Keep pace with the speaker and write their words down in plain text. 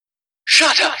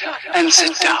Shut up and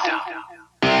sit down.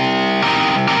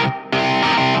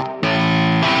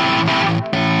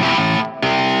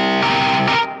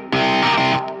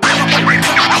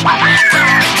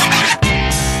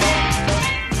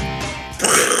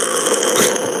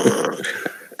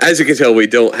 As you can tell, we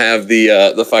don't have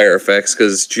the fire effects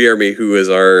because Jeremy, who is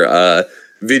our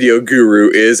video guru,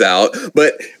 is out.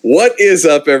 But what is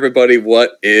up, everybody?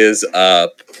 What is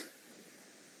up?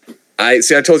 I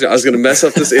told you I was going to mess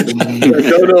up this intro. I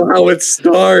don't know how it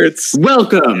starts.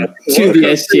 Welcome to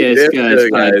the STS Guys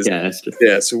podcast.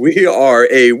 Yes, we are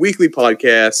a weekly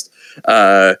podcast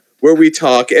where we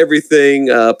talk everything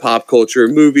pop culture,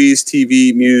 movies,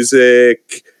 TV,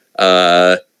 music,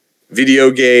 video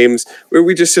games, where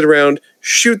we just sit around,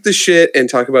 shoot the shit, and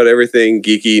talk about everything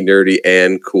geeky, nerdy,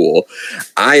 and cool.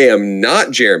 I am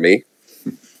not Jeremy.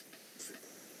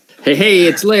 Hey,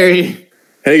 it's Larry.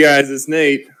 Hey, guys, it's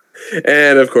Nate.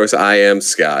 And, of course, I am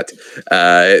Scott,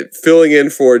 filling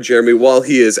in for Jeremy while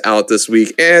he is out this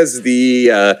week as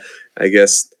the,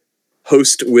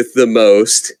 host with the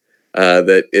most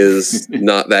that is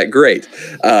not that great.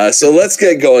 So let's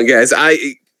get going, guys.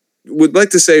 I would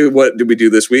like to say what did we do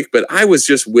this week, but I was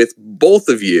just with both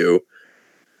of you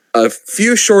a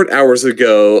few short hours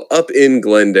ago up in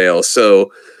Glendale.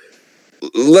 So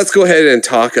let's go ahead and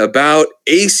talk about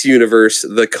Ace Universe,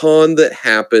 the con that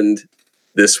happened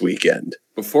this weekend.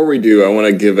 Before we do, I want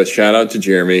to give a shout out to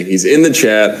Jeremy. He's in the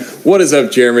chat. What is up,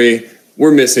 Jeremy?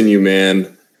 We're missing you,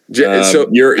 man. So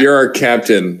you're our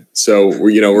captain. So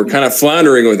we're kind of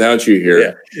floundering without you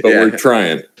here, but we're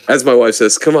trying. As my wife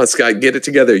says, come on, Scott, get it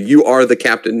together. You are the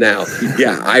captain now.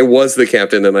 Yeah, I was the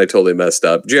captain and I totally messed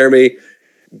up. Jeremy,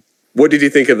 what did you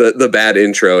think of the bad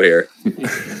intro here?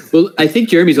 Well, I think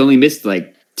Jeremy's only missed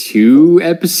like 2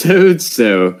 episodes,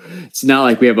 so it's not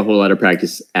like we have a whole lot of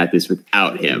practice at this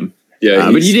without him. Yeah,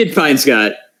 but you did fine,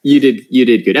 Scott. You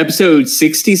did good. Episode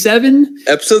 67?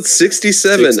 Episode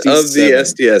 67 of the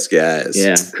STS guys.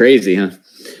 Yeah, crazy, huh?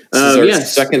 This is our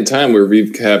second time we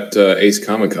recapped Ace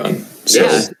Comic-Con.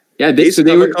 So. Ace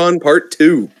Comic-Con Part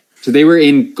 2. So they were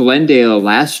in Glendale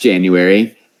last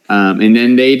January, and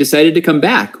then they decided to come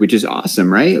back, which is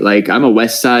awesome, right? Like, I'm a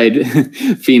West Side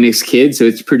Phoenix kid, so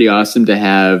it's pretty awesome to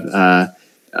have a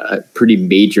pretty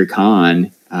major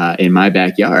con in my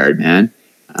backyard, man.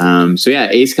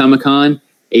 Ace Comic-Con,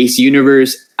 Ace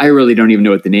Universe. I really don't even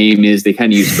know what the name is. They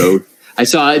kind of use both. I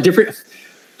saw different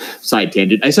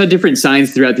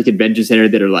signs throughout the convention center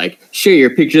that are like, share your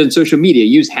pictures on social media,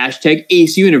 use hashtag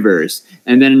Ace Universe.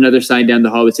 And then another sign down the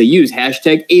hall would say, use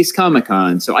hashtag Ace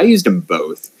Comic-Con. So I used them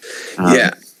both.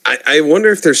 I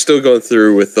wonder if they're still going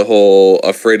through with the whole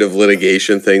afraid of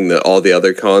litigation thing that all the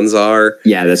other cons are.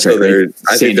 Yeah, that's right.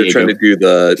 I think they're trying to do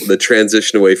the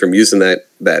transition away from using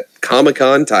that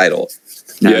Comic-Con title.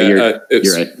 No, you're right.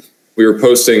 We were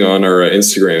posting on our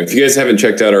Instagram. If you guys haven't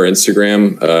checked out our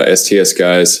Instagram, STS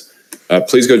guys,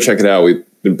 please go check it out. We've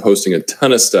been posting a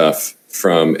ton of stuff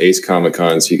from Ace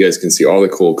Comic-Con, so you guys can see all the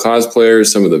cool cosplayers,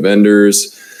 some of the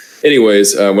vendors.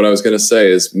 Anyways, what I was going to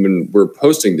say is when we're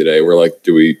posting today, we're like,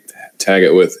 do we tag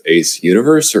it with Ace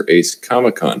Universe or Ace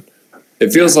Comic-Con?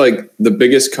 It feels like the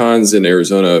biggest cons in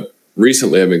Arizona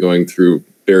recently have been going through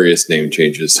various name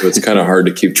changes, so it's kind of hard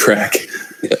to keep track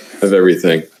of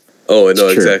everything. Oh, no,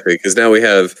 exactly. Because now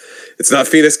it's not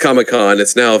Phoenix Comic-Con,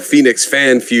 it's now Phoenix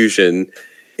Fan Fusion.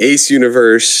 Ace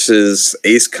Universe is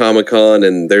Ace Comic-Con,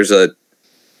 and there's a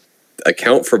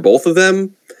account for both of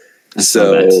them. I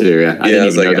saw that too, yeah. I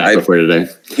didn't even know that before today.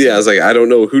 Yeah, I was like, I don't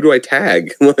know. Who do I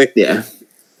tag? Yeah.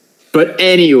 But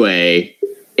anyway,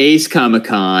 Ace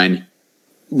Comic-Con,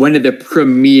 one of the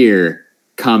premier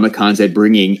Comic-Cons at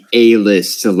bringing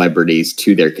A-list celebrities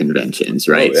to their conventions,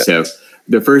 right? Oh, yeah. So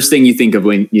the first thing you think of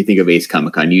when you think of Ace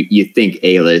Comic-Con, you think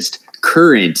A-list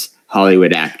current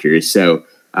Hollywood actors. So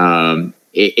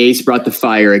Ace brought the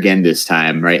fire again this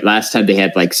time, right? Last time they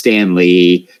had like Stan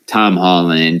Lee, Tom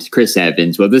Holland, Chris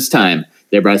Evans. Well, this time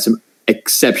they brought some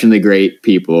exceptionally great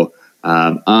people.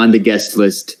 On the guest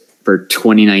list for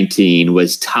 2019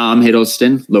 was Tom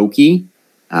Hiddleston, Loki.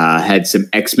 Had some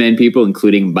X-Men people,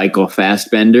 including Michael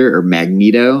Fassbender or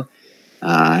Magneto.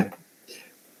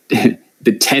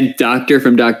 The 10th Doctor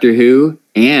from Doctor Who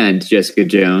and Jessica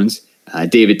Jones,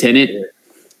 David Tennant.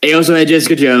 They also had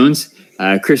Jessica Jones,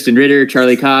 Kristen Ritter,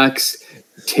 Charlie Cox,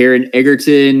 Taron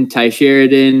Egerton, Ty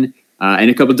Sheridan, and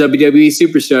a couple WWE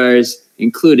superstars,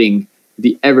 including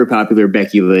the ever-popular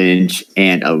Becky Lynch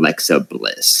and Alexa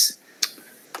Bliss.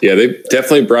 Yeah, they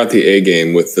definitely brought the A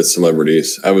game with the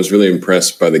celebrities. I was really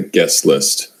impressed by the guest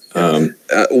list.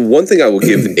 One thing I will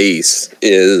give Ace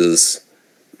is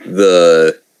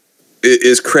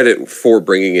credit for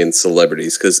bringing in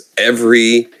celebrities, because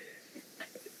every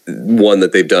one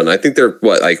that they've done. I think they're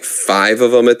like 5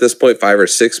 of them at this point, 5 or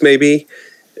 6 maybe.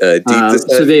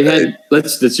 So they've had,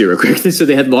 let's do real quick. So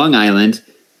they had Long Island,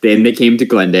 then they came to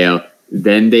Glendale,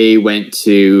 then they went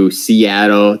to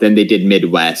Seattle, then they did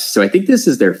Midwest. So I think this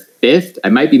is their 5th. I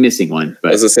might be missing one,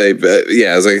 but as I say,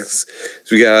 I was like, so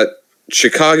we got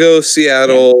Chicago,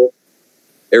 Seattle,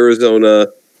 Arizona,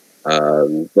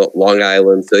 Long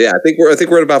Island. So yeah, I think we're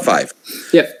at about 5.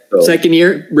 Yep. So, second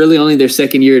year, really only their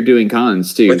second year of doing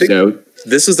cons too. So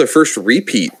this is their first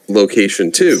repeat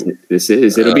location too.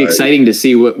 It'll be exciting to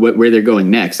see where they're going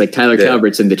next. Like Tyler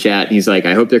Calvert's in the chat, and he's like,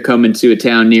 I hope they're coming to a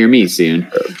town near me soon.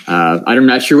 I'm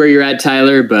not sure where you're at,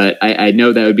 Tyler, but I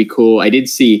know that would be cool. I did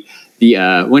see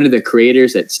the one of the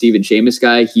creators, that Stephen Seamus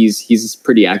guy. He's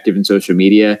pretty active in social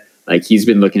media. Like he's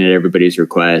been looking at everybody's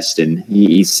request, and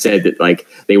he said that like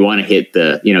they want to hit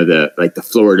the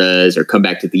Floridas or come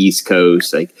back to the East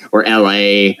Coast, like, or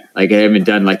LA. Like I haven't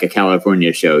done like a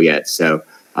California show yet, so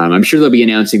I'm sure they'll be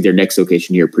announcing their next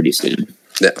location here pretty soon.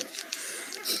 Yeah.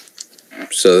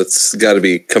 So it's got to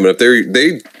be coming up.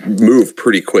 They move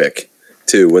pretty quick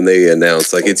too when they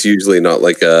announce. Like it's usually not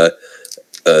like a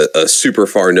super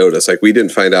far notice. Like we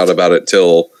didn't find out about it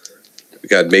till.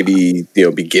 God, maybe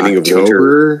beginning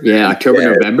October, of winter.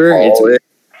 October, November.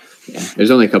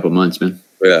 There's only a couple months, man.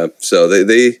 Yeah, so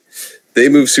they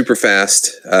move super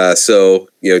fast. So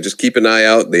just keep an eye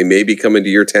out. They may be coming to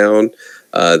your town.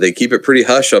 They keep it pretty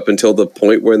hush up until the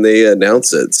point when they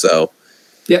announce it. So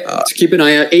so keep an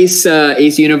eye out.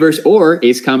 Ace Universe or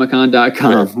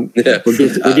AceComicCon.com. Yeah.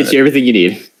 We'll get you everything you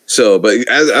need. So, but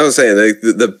as I was saying,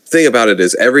 the thing about it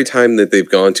is every time that they've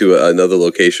gone to another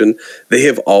location, they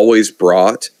have always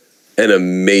brought an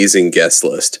amazing guest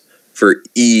list for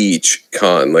each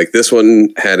con. Like this one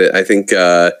had it, I think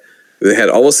they had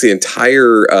almost the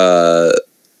entire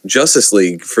Justice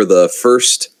League for the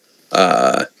first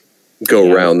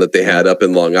go round that they had up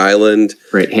in Long Island.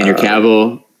 Right, Henry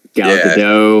Cavill, Gal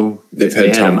Gadot. They've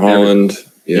had Tom Holland.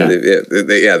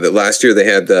 The last year they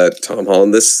had Tom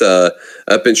Holland. This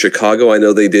up in Chicago, I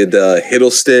know they did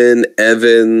Hiddleston,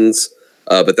 Evans,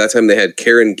 but that time they had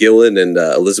Karen Gillan and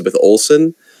Elizabeth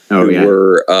Olsen, who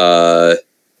were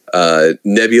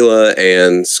Nebula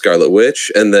and Scarlet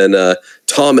Witch, and then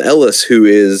Tom Ellis, who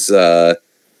is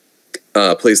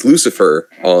plays Lucifer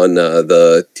on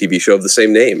the TV show of the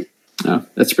same name. Oh,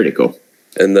 that's pretty cool.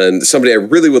 And then somebody I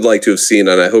really would like to have seen,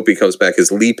 and I hope he comes back,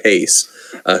 is Lee Pace,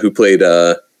 who played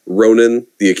Ronan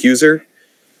the Accuser.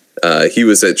 He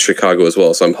was at Chicago as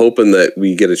well, so I'm hoping that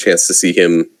we get a chance to see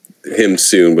him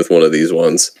soon with one of these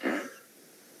ones.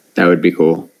 That would be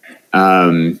cool.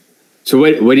 So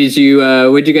what did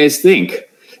you guys think?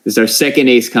 This is our second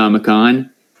Ace Comic Con.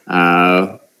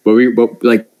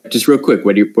 Just real quick,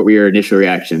 what were your initial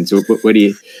reactions? What were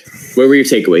your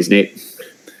takeaways, Nate?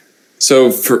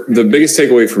 So for the biggest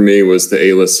takeaway for me was the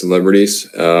A-list celebrities.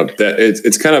 That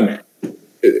it's kind of,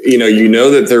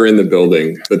 that they're in the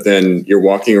building, but then you're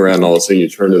walking around, all of a sudden you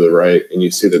turn to the right and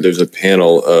you see that there's a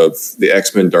panel of the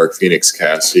X-Men Dark Phoenix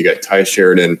cast. So you got Ty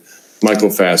Sheridan, Michael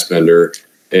Fassbender,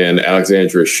 and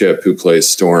Alexandra Shipp, who plays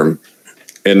Storm.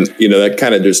 And, that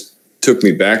kind of just took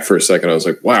me back for a second. I was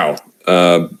like, wow,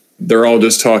 they're all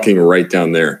just talking right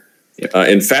down there. Yep.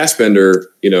 And Fassbender,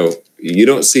 you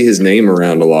don't see his name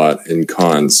around a lot in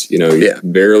cons. He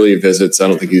barely visits. I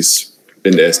don't think he's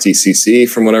been to STCC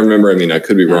from what I remember. I mean, I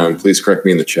could be wrong. Please correct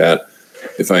me in the chat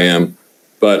if I am.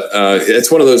 But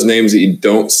it's one of those names that you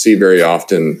don't see very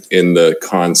often in the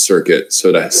con circuit.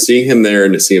 So to see him there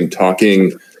and to see him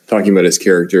talking about his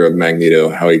character of Magneto,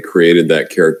 how he created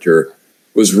that character,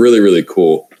 was really, really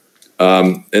cool.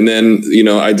 And then,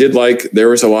 I did there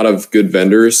was a lot of good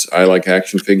vendors. I like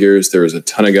action figures. There was a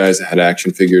ton of guys that had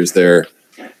action figures there.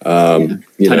 Ton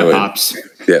of pops.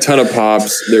 Ton of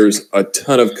pops. There's a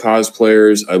ton of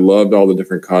cosplayers. I loved all the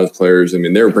different cosplayers. I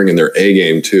mean, they were bringing their A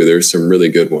game too. There's some really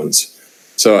good ones.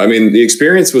 So, I mean, the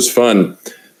experience was fun.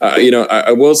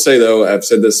 I will say though,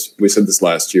 we said this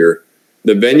last year,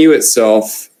 the venue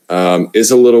itself is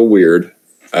a little weird.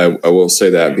 I will say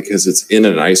that because it's in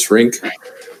an ice rink.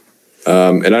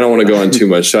 And I don't want to go on too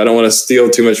much. So I don't want to steal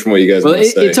too much from what you guys want to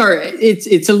say.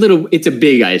 It's a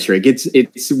big ice rink.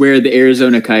 It's where the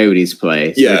Arizona Coyotes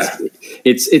play. So yeah.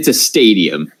 It's a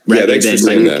stadium. Thanks for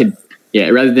saying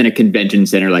that. Rather than a convention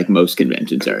center like most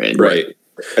conventions are in. Right.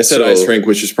 I said ice rink,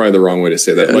 which is probably the wrong way to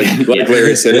say that. Like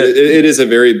Larry said, it is a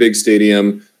very big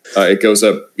stadium. It goes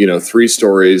up, 3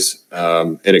 stories,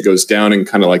 and it goes down in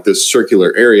kind of like this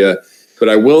circular area. But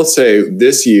I will say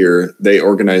this year they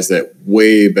organized that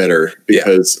way better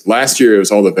because last year it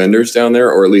was all the vendors down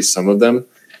there, or at least some of them.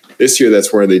 This year,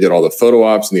 that's where they did all the photo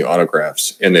ops and the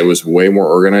autographs, and it was way more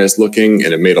organized looking,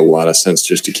 and it made a lot of sense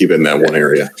just to keep it in that one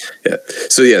area.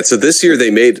 So this year they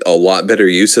made a lot better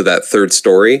use of that third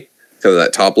story, kind of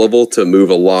that top level, to move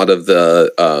a lot of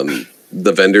the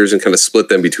vendors and kind of split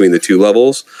them between the two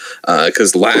levels.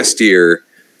 Because last year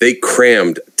they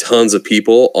crammed tons of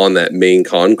people on that main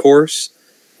concourse.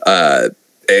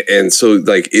 And so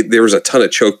there was a ton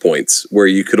of choke points where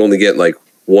you could only get like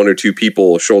one or two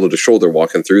people shoulder to shoulder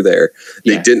walking through there.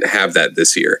 They didn't have that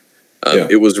this year.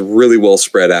 It was really well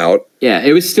spread out. Yeah,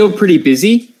 it was still pretty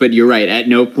busy, but you're right. At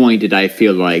no point did I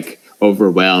feel like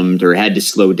overwhelmed or had to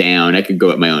slow down. I could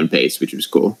go at my own pace, which was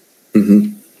cool.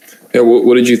 Mm-hmm. Yeah,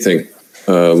 what did you think,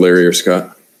 Larry or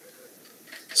Scott?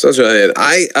 So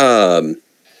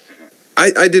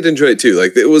I did enjoy it too.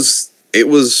 Like it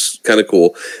was kind of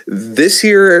cool. This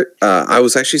year, I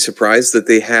was actually surprised that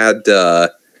they had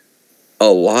a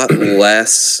lot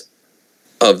less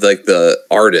of like the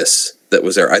artists that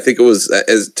was there. I think it was,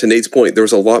 as to Nate's point, there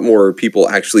was a lot more people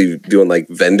actually doing like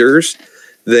vendors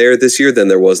there this year than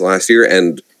there was last year,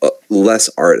 and less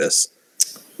artists.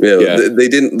 They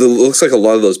didn't. It looks like a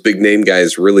lot of those big name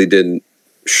guys really didn't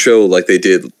show like they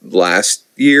did last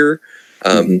year,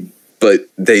 but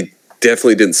they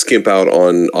definitely didn't skimp out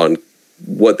on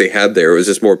what they had there. It was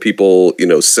just more people,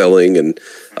 selling and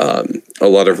a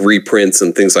lot of reprints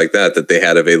and things like that they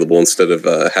had available instead of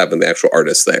having the actual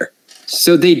artists there.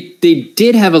 So they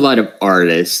did have a lot of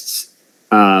artists.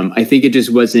 I think it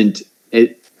just wasn't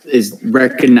as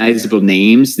recognizable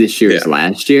names this year as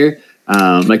last year.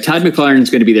 Like Todd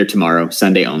McLaurin's going to be there tomorrow,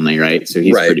 Sunday only, right? So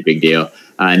he's a pretty big deal.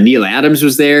 Neil Adams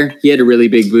was there. He had a really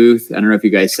big booth. I don't know if you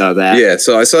guys saw that. Yeah,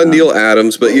 so I saw Neil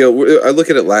Adams, but I look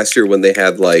at it last year when they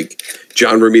had like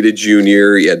John Romita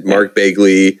Jr., you had Mark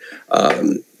Bagley.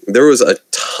 There was a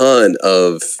ton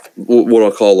of what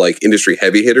I'll call like industry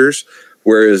heavy hitters,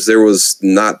 whereas there was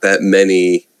not that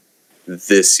many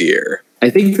this year.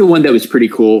 I think the one that was pretty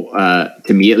cool,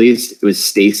 to me at least, was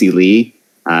Stacey Lee.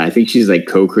 I think she's like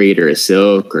co-creator of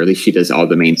Silk, or at least she does all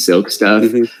the main Silk stuff.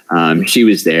 She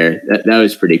was there. That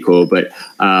was pretty cool. But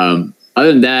other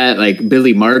than that, like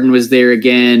Billy Martin was there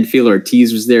again. Phil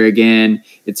Ortiz was there again.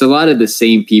 It's a lot of the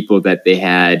same people that they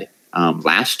had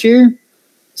last year.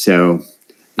 So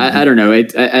I don't know.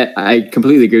 I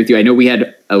completely agree with you. I know we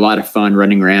had a lot of fun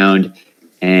running around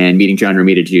and meeting John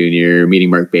Romita Jr.,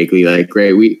 meeting Mark Bagley. Like,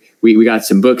 great. We got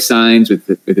some book signs with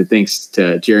the thanks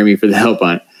to Jeremy for the help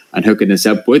on hooking us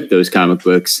up with those comic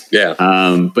books. Yeah.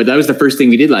 But that was the first thing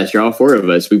we did last year. All four of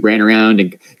us, we ran around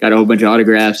and got a whole bunch of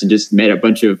autographs and just met a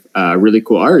bunch of really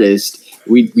cool artists.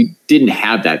 We didn't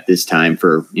have that this time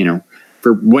for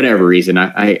whatever reason.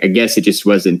 I guess it just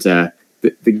wasn't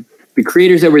the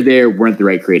creators that were there weren't the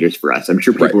right creators for us. I'm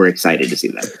sure people were excited to see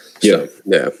that. Yeah.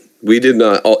 Yeah. We did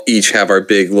not all each have our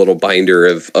big little binder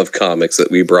of comics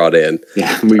that we brought in.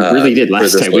 Yeah, we really did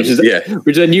last time, which is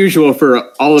unusual for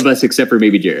all of us except for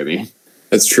maybe Jeremy.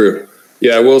 That's true.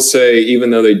 Yeah, I will say,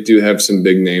 even though they do have some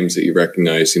big names that you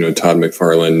recognize, Todd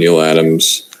McFarlane, Neil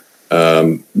Adams,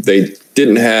 they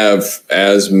didn't have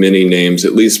as many names,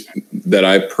 at least that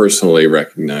I personally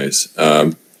recognize.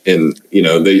 And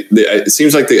it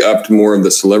seems like they upped more of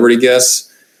the celebrity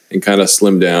guests and kind of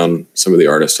slimmed down some of the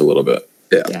artists a little bit.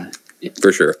 Yeah,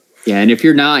 for sure. Yeah, and if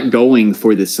you're not going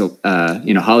for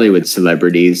the Hollywood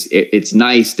celebrities, it's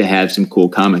nice to have some cool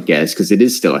comic guests because it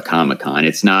is still a Comic-Con.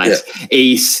 It's not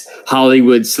Ace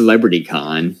Hollywood Celebrity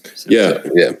Con. So.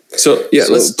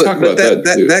 Let's talk about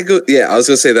that. I was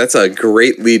going to say that's a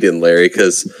great lead-in, Larry,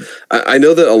 because I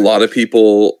know that a lot of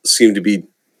people seem to be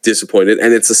disappointed,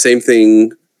 and it's the same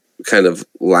thing kind of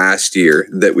last year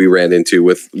that we ran into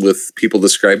with people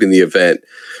describing the event.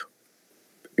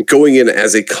 Going in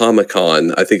as a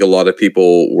Comic-Con, I think a lot of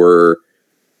people were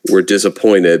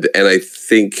disappointed, and I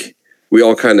think we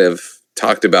all kind of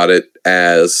talked about it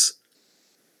as,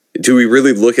 do we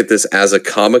really look at this as a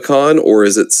Comic-Con, or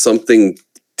is it something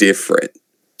different?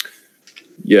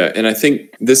 Yeah, and I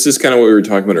think this is kind of what we were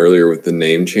talking about earlier with the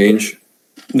name change,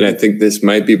 and I think this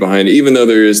might be behind it, even though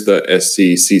there is the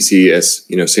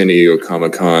SCCC, San Diego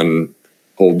Comic-Con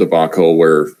whole debacle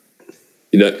where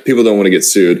people don't want to get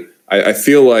sued. I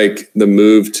feel like the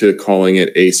move to calling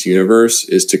it Ace Universe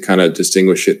is to kind of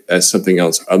distinguish it as something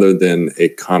else other than a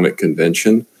comic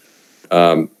convention,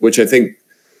 which I think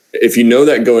if you know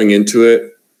that going into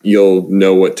it, you'll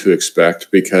know what to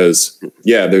expect because,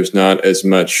 there's not as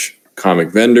much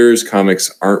comic vendors. Comics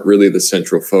aren't really the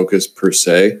central focus per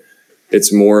se.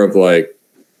 It's more of like,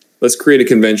 let's create a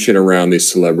convention around these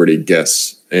celebrity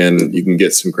guests and you can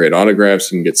get some great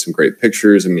autographs and get some great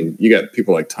pictures. I mean, you got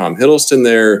people like Tom Hiddleston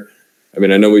there. I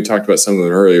mean, I know we talked about some of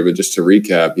them earlier, but just to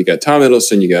recap, you got Tom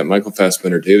Hiddleston, you got Michael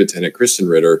Fassbender, David Tennant, Kristen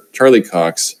Ritter, Charlie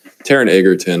Cox, Taron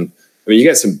Egerton. I mean, you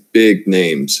got some big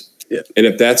names. Yeah. And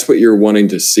if that's what you're wanting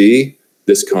to see,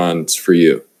 this con's for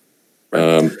you.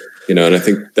 And I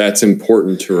think that's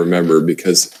important to remember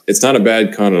because it's not a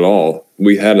bad con at all.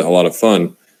 We had a lot of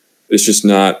fun. It's just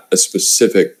not a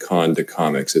specific con to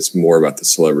comics. It's more about the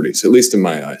celebrities, at least in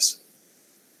my eyes.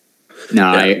 No,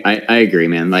 I agree,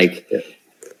 man. Like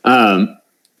a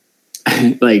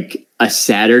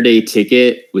Saturday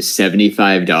ticket was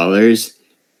 $75.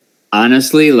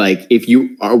 Honestly, like if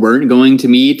you weren't going to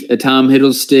meet a Tom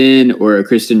Hiddleston or a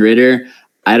Kristen Ritter,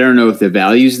 I don't know if the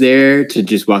value's there to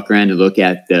just walk around and look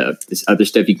at this other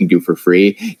stuff you can do for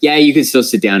free. Yeah, you can still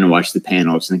sit down and watch the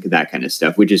panels and that kind of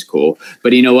stuff, which is cool.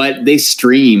 But you know what? They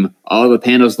stream all the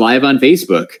panels live on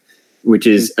Facebook, which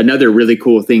is another really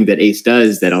cool thing that Ace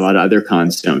does that a lot of other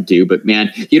cons don't do. But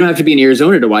man, you don't have to be in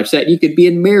Arizona to watch that. You could be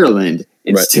in Maryland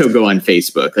and still go on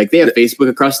Facebook. Like they have Facebook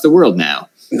across the world now.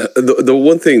 The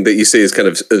one thing that you say is kind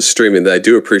of streaming that I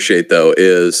do appreciate, though,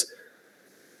 is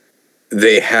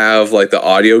they have like the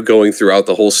audio going throughout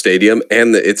the whole stadium,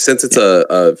 and since it's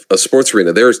a sports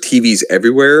arena, there's TVs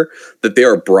everywhere that they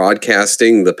are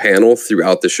broadcasting the panel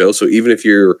throughout the show. So even if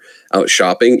you're out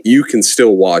shopping, you can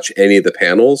still watch any of the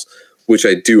panels, which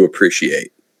I do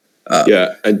appreciate.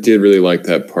 Yeah, I did really like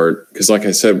that part because, like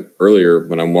I said earlier,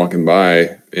 when I'm walking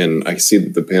by and I see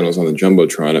the panels on the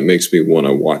Jumbotron, it makes me want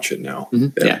to watch it now.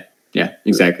 Mm-hmm. Yeah,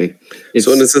 exactly. And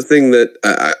it's the thing that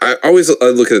I always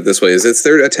look at it this way: is it's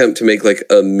their attempt to make like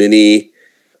a mini.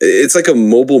 It's like a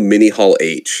mobile mini Hall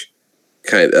H,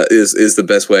 kind of is the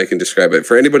best way I can describe it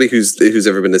for anybody who's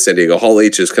ever been to San Diego. Hall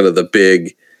H is kind of the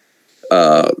big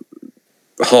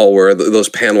hall where those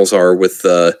panels are with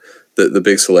the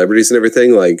big celebrities and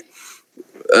everything. Like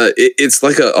it's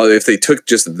like if they took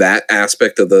just that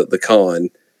aspect of the con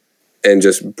and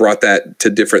just brought that to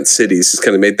different cities, just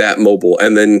kind of made that mobile,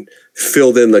 and then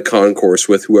filled in the concourse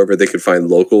with whoever they could find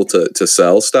local to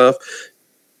sell stuff.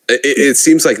 It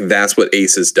seems like that's what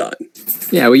Ace has done.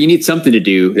 Yeah, well, you need something to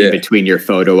do in between your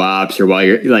photo ops or while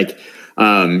you're like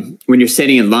when you're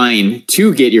standing in line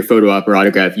to get your photo op or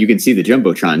autograph, you can see the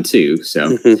Jumbotron too.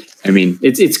 So, I mean,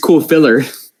 it's cool filler.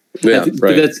 Yeah,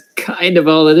 but that's kind of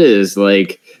all it is.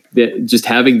 Like just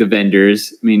having the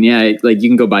vendors. I mean, yeah, like you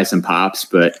can go buy some pops,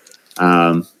 but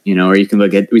or you can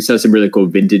look at. We saw some really cool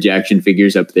vintage action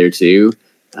figures up there too.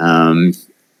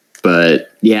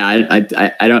 But yeah,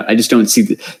 I just don't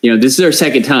see. This is our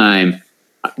second time.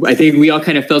 I think we all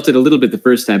kind of felt it a little bit the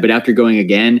first time, but after going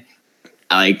again,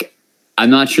 I'm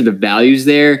not sure the value's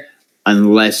there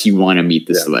unless you want to meet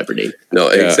the celebrity. No,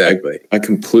 exactly. I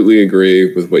completely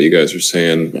agree with what you guys are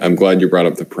saying. I'm glad you brought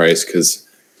up the price because,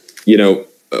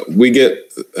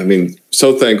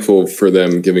 so thankful for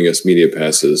them giving us media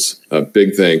passes.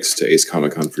 Big thanks to Ace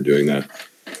Comic-Con for doing that.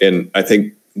 And I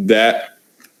think that,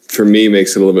 for me,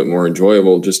 makes it a little bit more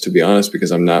enjoyable, just to be honest,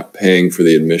 because I'm not paying for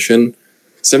the admission.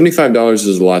 $75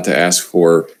 is a lot to ask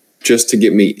for just to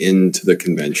get me into the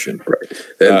convention. Right.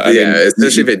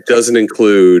 Especially if it doesn't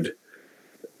include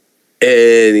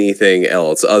anything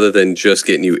else other than just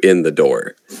getting you in the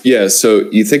door. Yeah, so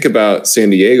you think about San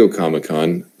Diego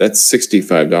Comic-Con, that's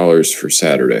 $65 for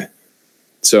Saturday.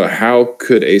 So how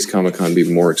could Ace Comic-Con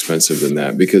be more expensive than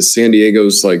that? Because San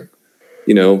Diego's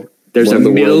there's a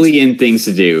million things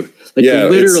to do.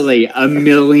 Literally a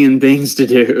million things to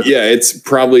do. Yeah, it's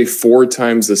probably 4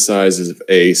 times the size of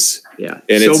Ace. Yeah,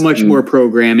 and so much more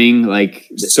programming,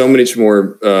 so much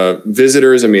more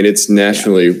visitors. I mean, it's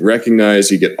nationally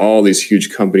recognized. You get all these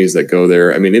huge companies that go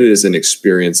there. I mean, it is an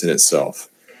experience in itself.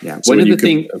 Yeah, so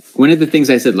one of the things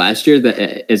I said last year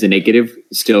that as a negative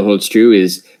still holds true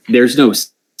is there's no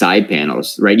side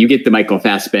panels, right? You get the Michael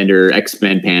Fassbender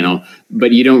X-Men panel,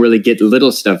 but you don't really get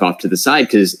little stuff off to the side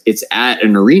because it's at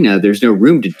an arena. There's no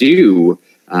room to do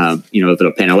a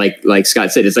little panel. Like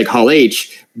Scott said, it's like Hall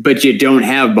H, but you don't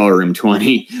have Ballroom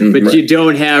 20, but you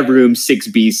don't have Room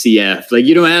 6BCF. Like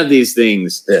you don't have these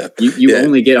things. Yeah. You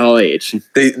only get Hall H.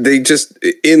 They just,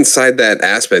 inside that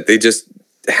aspect, they just,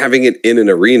 having it in an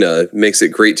arena makes it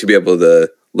great to be able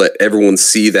to let everyone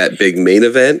see that big main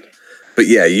event. But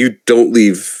yeah, you don't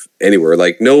leave anywhere.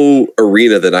 Like no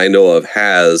arena that I know of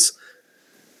has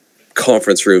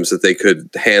conference rooms that they could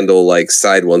handle like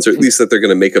side ones, or at least that they're going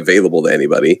to make available to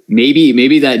anybody.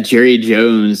 Maybe that Jerry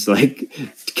Jones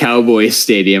Cowboy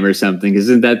Stadium or something.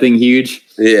 Isn't that thing huge?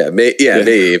 Yeah, maybe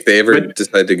if they ever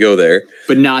decide to go there.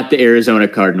 But not the Arizona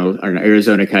Cardinals or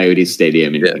Arizona Coyotes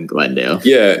Stadium in Glendale.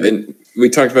 Yeah, and we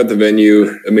talked about the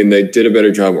venue. I mean, they did a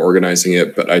better job organizing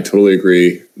it, but I totally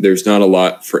agree. There's not a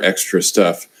lot for extra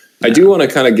stuff. No. I do want to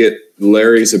kind of get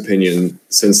Larry's opinion,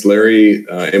 since Larry,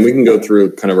 and we can go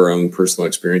through kind of our own personal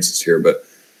experiences here, but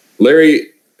Larry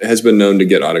has been known to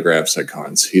get autographs at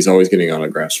cons. He's always getting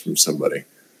autographs from somebody.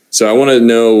 So I want to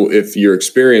know if your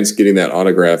experience getting that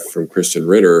autograph from Kristen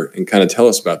Ritter, and kind of tell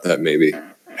us about that maybe.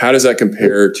 How does that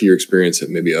compare to your experience at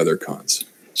maybe other cons?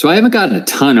 So I haven't gotten a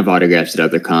ton of autographs at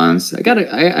other cons. I got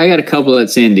a couple at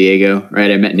San Diego,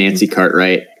 right? I met Nancy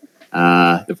Cartwright,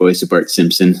 the voice of Bart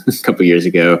Simpson, a couple years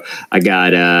ago. I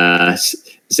got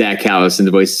Zach Callison,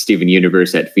 the voice of Steven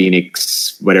Universe, at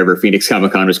Phoenix, whatever Phoenix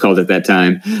Comic-Con was called at that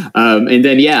time. And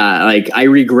then, I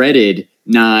regretted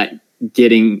not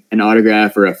getting an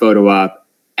autograph or a photo op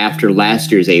after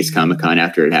last year's Ace Comic-Con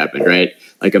after it happened, right?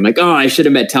 Like, I'm like, oh, I should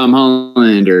have met Tom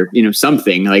Holland or,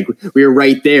 something. Like, we were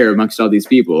right there amongst all these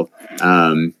people.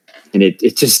 And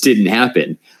it just didn't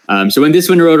happen. So when this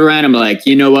one rolled around, I'm like,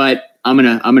 you know what? I'm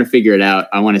gonna figure it out.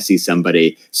 I want to see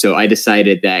somebody. So I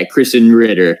decided that Kristen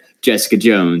Ritter, Jessica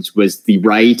Jones, was the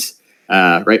right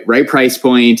price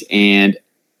point and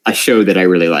a show that I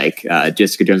really like.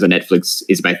 Jessica Jones on Netflix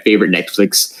is my favorite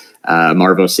Netflix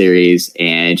Marvel series,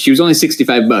 and she was only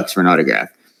 $65 for an autograph.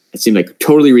 It seemed like a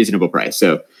totally reasonable price.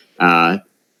 So as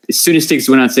soon as tickets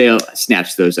went on sale, I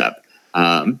snatched those up.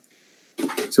 I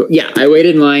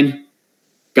waited in line,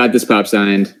 got this pop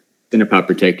signed. Then a pop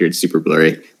protector. It's super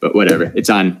blurry, but whatever. It's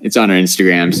on our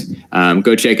Instagrams.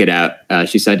 Go check it out.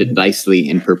 She signed it nicely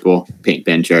in purple paint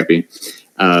pen Sharpie.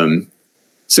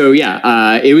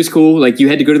 It was cool. Like, you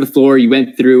had to go to the floor. You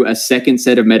went through a second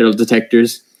set of metal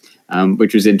detectors,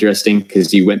 which was interesting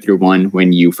because you went through one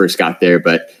when you first got there,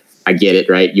 but I get it,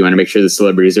 right? You want to make sure the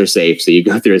celebrities are safe. So you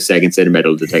go through a second set of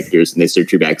metal detectors and they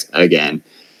search your bags again.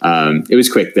 It was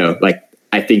quick though. Like,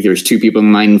 I think there was 2 people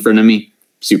in line in front of me.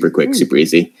 Super quick, super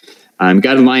easy.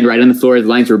 Got in line right on the floor. The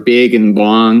lines were big and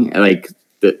long. Like,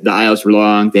 the aisles were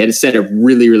long. They had a set of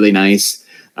really, really nice.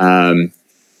 It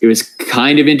was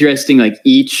kind of interesting.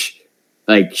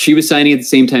 She was signing at the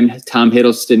same time Tom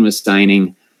Hiddleston was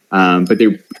signing. But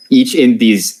they're each in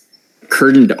these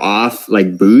curtained off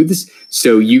booths.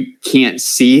 So you can't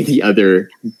see the other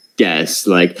guests.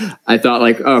 I thought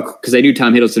because I knew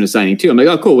Tom Hiddleston was signing too. I'm like,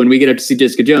 oh, cool. When we get up to see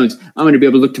Jessica Jones, I'm going to be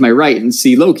able to look to my right and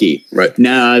see Loki. Right.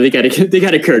 No, they got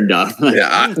it curtained off.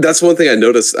 That's one thing I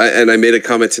noticed. And I made a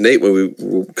comment to Nate when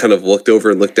we kind of looked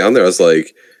over and looked down there. I was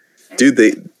like, dude,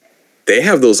 they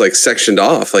have those sectioned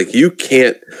off. You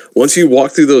can't, once you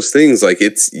walk through those things,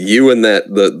 it's you and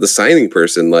the signing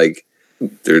person.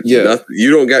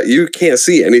 You can't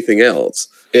see anything else.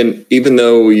 And even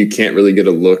though you can't really get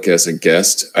a look as a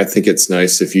guest, I think it's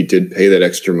nice if you did pay that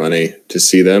extra money to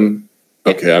see them.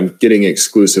 Okay, I'm getting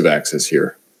exclusive access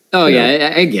here. Oh,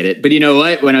 yeah, I get it. But you know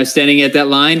what? When I was standing at that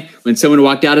line, when someone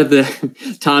walked out of the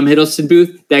Tom Hiddleston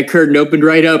booth, that curtain opened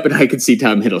right up and I could see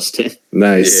Tom Hiddleston.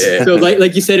 Nice. Yeah. So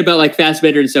like you said about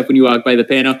Fassbender and stuff, when you walk by the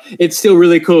panel, it's still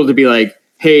really cool to be like,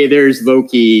 hey, there's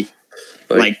Loki,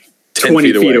 20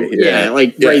 feet away. Yeah,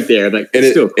 right there.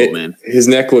 It's still cool, man. His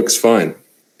neck looks fine.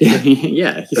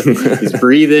 Yeah, he's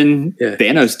breathing. Yeah.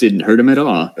 Thanos didn't hurt him at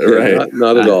all. Right,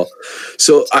 not at all.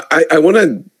 So I want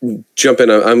to jump in.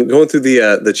 I'm going through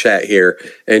the chat here,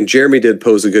 and Jeremy did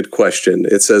pose a good question.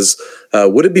 It says,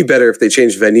 "Would it be better if they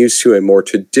changed venues to a more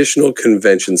traditional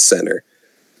convention center?"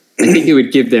 I think it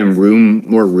would give them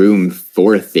more room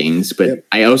for things, but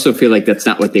I also feel like that's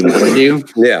not what they want to do.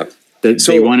 Yeah,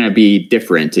 they want to be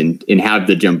different and have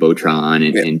the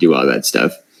jumbotron and do all that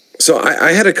stuff. So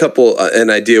I had an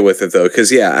idea with it though,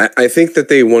 because I think that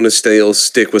they want to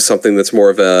stick with something that's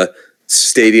more of a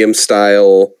stadium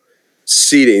style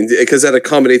seating, because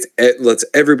that lets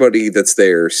everybody that's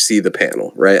there see the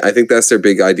panel, right? I think that's their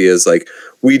big idea. Is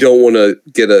we don't want to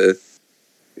get a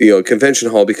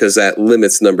convention hall because that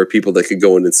limits the number of people that could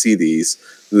go in and see the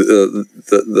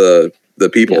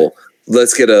people. Yeah.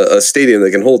 Let's get a stadium that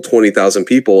can hold 20,000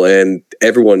 people and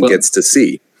everyone gets to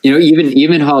see.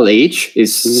 Even Hall H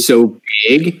is so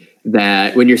big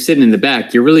that when you're sitting in the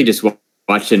back, you're really just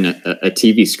watching a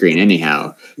TV screen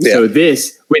anyhow. Yeah. So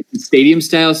this, with stadium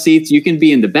style seats, you can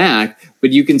be in the back,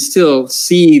 but you can still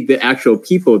see the actual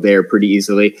people there pretty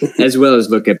easily, as well as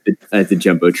look at the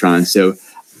jumbotron. So,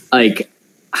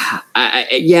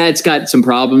 it's got some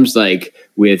problems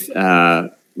with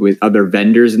other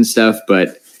vendors and stuff,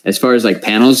 but as far as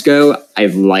panels go, I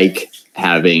like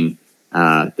having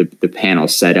the panel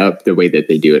set up the way that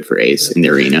they do it for Ace in the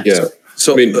arena. Yeah.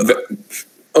 So,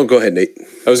 go ahead, Nate.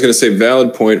 I was going to say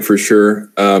valid point for sure.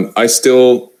 I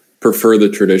still prefer the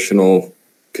traditional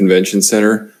convention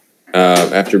center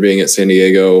after being at San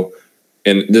Diego,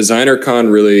 and Designer Con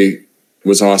really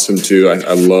was awesome too.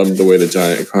 I loved the way the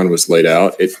Designer Con was laid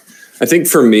out. I think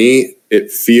for me,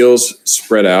 it feels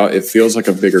spread out. It feels like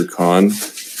a bigger con.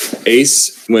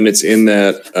 Ace, when it's in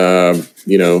that,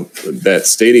 that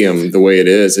stadium, the way it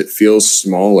is, it feels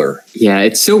smaller. Yeah,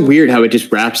 it's so weird how it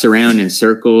just wraps around in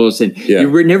circles, and Yeah.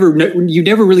 you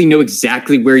never really know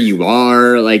exactly where you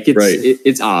are. Like it's Right.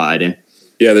 it's odd.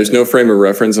 Yeah, there's no frame of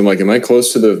reference. I'm like, am I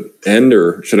close to the end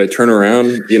or should I turn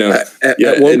around?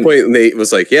 At one point, Nate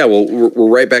was like, "Yeah, well, we're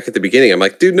right back at the beginning." I'm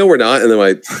like, "Dude, no, we're not." And then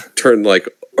I turned like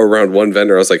around one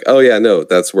vendor. I was like, "Oh yeah, no,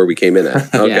 that's where we came in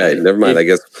at." Okay, never mind. I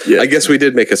guess we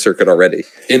did make a circuit already.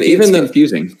 And It's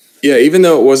confusing. Yeah, even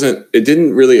though it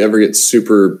didn't really ever get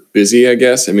super busy, I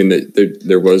guess. I mean,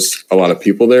 there was a lot of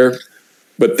people there,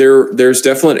 but there's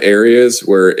definite areas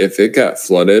where if it got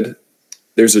flooded,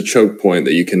 there's a choke point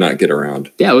that you cannot get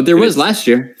around. Yeah, well, there was last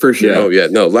year for sure. Yeah. Oh yeah,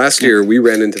 no, last year we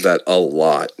ran into that a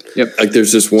lot. Yep. Like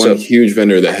there's this one huge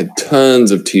vendor that had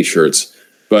tons of t-shirts,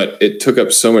 but it took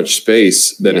up so much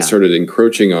space that it started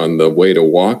encroaching on the way to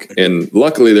walk. And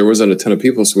luckily there wasn't a ton of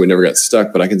people, so we never got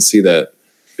stuck, but I can see that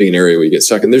being an area where you get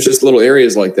stuck. And there's just little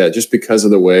areas like that just because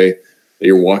of the way that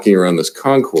you're walking around this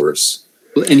concourse.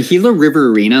 In Gila River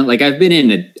Arena, like I've been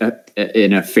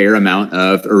in a fair amount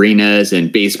of arenas and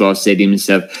baseball stadiums and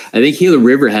stuff. I think Gila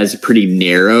River has a pretty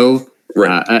narrow,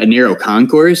 a narrow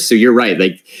concourse. So you're right.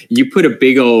 Like you put a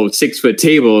big old 6-foot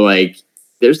table, like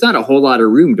there's not a whole lot of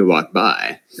room to walk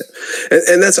by.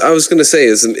 And that's I was going to say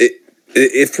is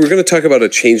if we're going to talk about a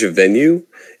change of venue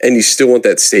and you still want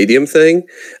that stadium thing,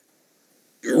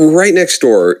 right next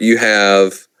door you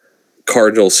have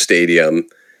Cardinal Stadium.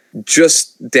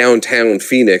 Just downtown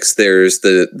Phoenix, there's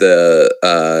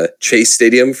the Chase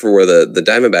Stadium for where the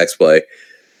Diamondbacks play.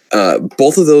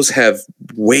 Both of those have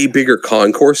way bigger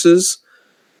concourses,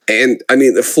 and I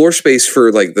mean the floor space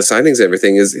for like the signings and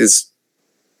everything is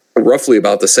roughly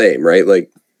about the same, right? Like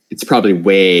it's probably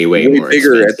way more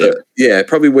bigger expensive.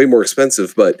 probably way more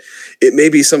expensive, but it may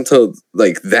be something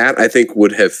like that. I think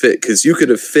would have fit because you could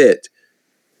have fit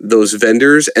those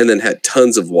vendors and then had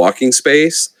tons of walking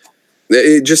space.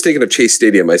 Just thinking of Chase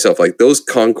Stadium myself, like those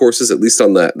concourses, at least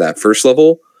on that first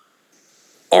level,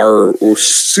 are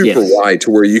super wide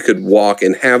to where you could walk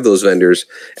and have those vendors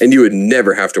and you would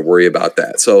never have to worry about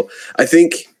that. So I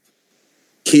think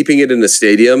keeping it in a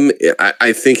stadium,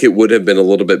 I think it would have been a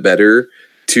little bit better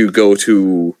to go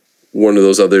to one of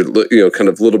those other, kind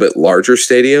of little bit larger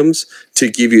stadiums to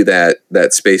give you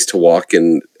that space to walk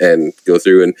and go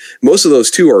through. And most of those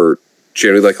too are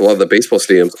generally, like a lot of the baseball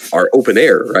stadiums, are open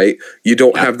air, right? You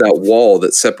don't have that wall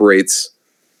that separates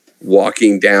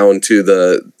walking down to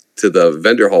the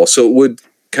vendor hall. So it would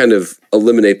kind of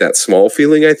eliminate that small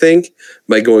feeling, I think,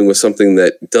 by going with something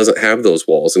that doesn't have those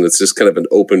walls and it's just kind of an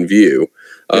open view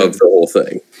of the whole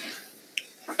thing.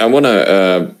 I want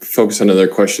to focus on another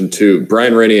question too.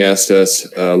 Brian Rainey asked us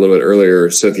a little bit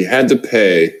earlier, so if you had to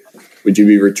pay, would you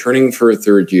be returning for a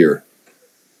third year?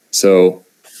 So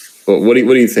what do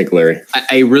you think, Larry?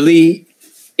 I really,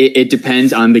 it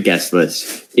depends on the guest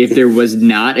list. If there was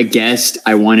not a guest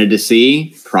I wanted to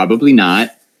see, probably not.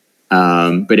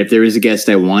 But if there was a guest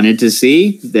I wanted to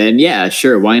see, then yeah,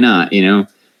 sure, why not?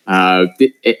 I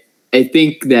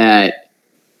think that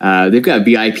they've got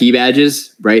VIP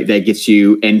badges, right? That gets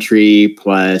you entry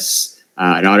plus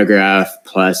an autograph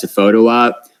plus a photo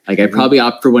op. Like I'd probably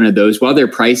opt for one of those. While they're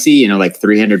pricey, like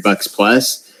 $300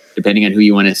 plus, depending on who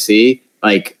you want to see.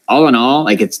 Like all in all,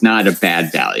 like it's not a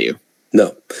bad value.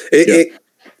 No,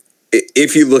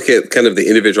 if you look at kind of the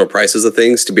individual prices of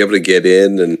things to be able to get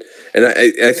in, and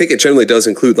I think it generally does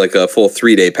include like a full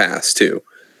 3-day pass too.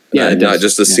 Yeah, not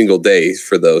just a single day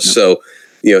for those. No.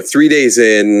 So 3 days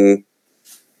in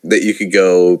that you could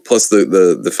go plus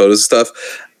the photos and stuff.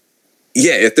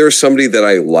 Yeah, if there's somebody that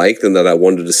I liked and that I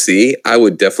wanted to see, I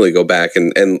would definitely go back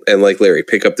and like Larry,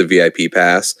 pick up the VIP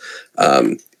pass.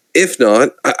 If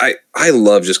not, I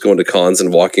love just going to cons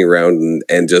and walking around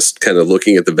and just kind of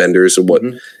looking at the vendors and what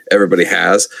everybody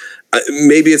has.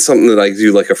 Maybe it's something that I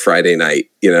do like a Friday night,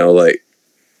 like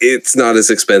it's not as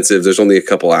expensive. There's only a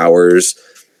couple hours.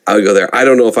 I would go there. I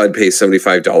don't know if I'd pay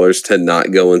 $75 to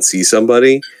not go and see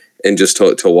somebody and just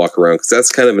to walk around, because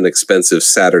that's kind of an expensive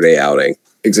Saturday outing.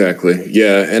 Exactly.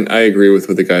 Yeah. And I agree with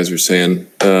what the guys are saying.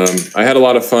 I had a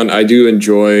lot of fun. I do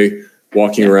enjoy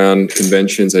walking around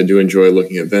conventions. I do enjoy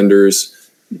looking at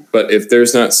vendors, but if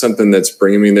there's not something that's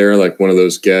bringing me there, like one of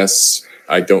those guests,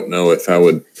 I don't know if I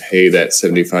would pay that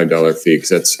 $75 fee,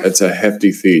 because that's a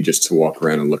hefty fee just to walk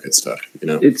around and look at stuff.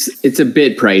 It's a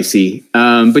bit pricey,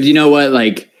 but you know what?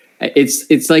 Like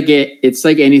it's like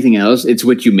anything else. It's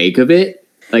what you make of it.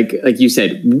 Like you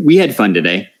said, we had fun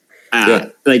today.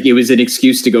 like it was an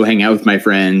excuse to go hang out with my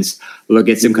friends, look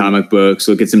at some comic books,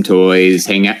 look at some toys,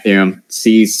 hang out,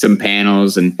 see some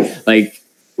panels, and like,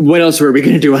 what else were we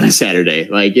going to do on a Saturday?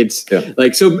 Like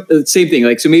like, so same thing.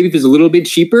 Like, so maybe if it's a little bit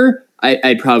cheaper,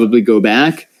 I'd probably go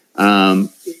back.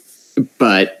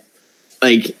 But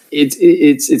like,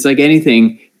 it's like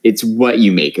anything. It's what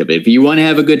you make of it. If you want to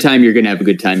have a good time, you're going to have a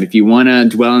good time. If you want to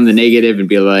dwell on the negative and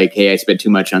be like, hey, I spent too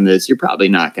much on this, you're probably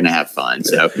not going to have fun.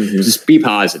 So just be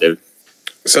positive.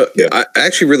 So I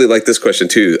actually really like this question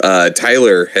too.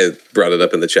 Tyler had brought it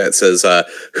up in the chat. It says,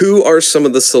 who are some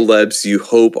of the celebs you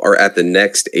hope are at the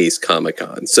next Ace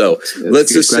Comic-Con? So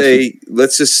let's just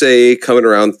say coming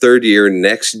around third year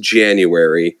next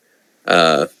January,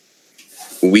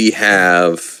 we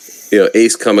have,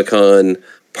 Ace Comic-Con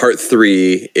Part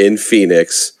 3 in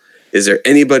Phoenix. Is there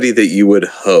anybody that you would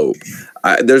hope?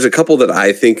 There's a couple that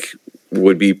I think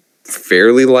would be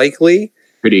fairly likely.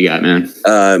 What do you got, man?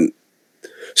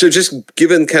 So just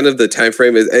given kind of the time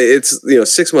frame, it's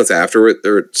 6 months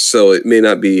afterward, so it may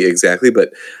not be exactly,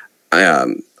 but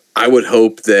I would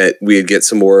hope that we'd get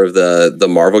some more of the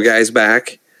Marvel guys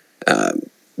back.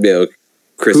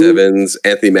 Chris Evans,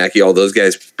 Anthony Mackie, all those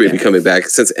guys may be coming back,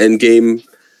 since Endgame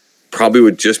probably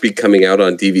would just be coming out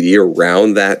on DVD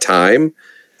around that time.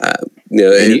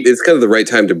 It's kind of the right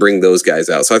time to bring those guys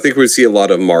out. So I think we'd see a lot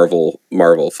of Marvel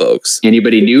folks.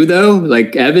 Anybody new though?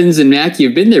 Like Evans and Mackie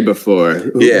have been there before.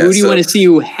 Who do you want to see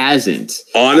who hasn't?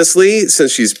 Honestly,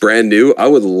 since she's brand new, I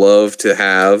would love to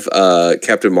have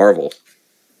Captain Marvel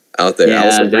out there.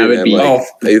 Yeah, that would be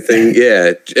anything.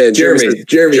 Yeah, and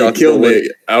Jeremy, you killed me.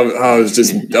 I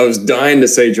was dying to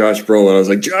say Josh Brolin. I was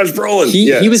like, Josh Brolin.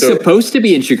 He was supposed to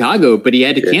be in Chicago, but he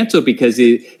had to cancel because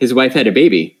his wife had a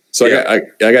baby. So I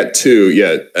got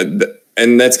two,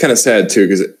 and that's kind of sad too,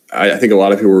 because I think a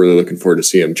lot of people were really looking forward to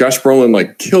see him. Josh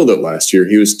Brolin killed it last year.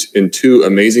 He was in 2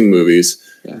 amazing movies.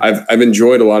 Yeah. I've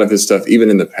enjoyed a lot of his stuff even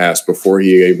in the past before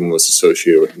he even was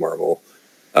associated with Marvel.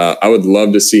 I would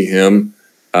love to see him.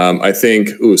 I think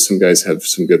some guys have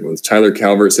some good ones. Tyler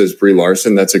Calvert says Brie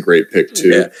Larson. That's a great pick too.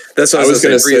 Yeah, that's what I was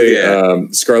going to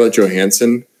say. Scarlett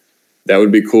Johansson. That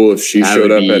would be cool if she showed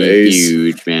up at Ace.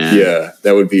 Huge, man. Yeah,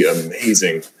 that would be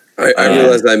amazing. I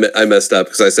realized I messed up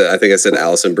because I think I said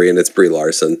Allison Brie and it's Brie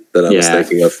Larson that I was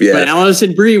thinking of. Yeah, but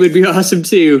Allison Brie would be awesome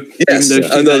too. Yes, even though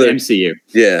she's another MCU.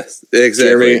 Yeah,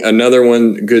 exactly. Jeremy, another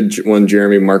good one.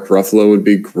 Jeremy, Mark Ruffalo would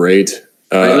be great.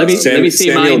 Let me say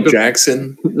Samuel mine.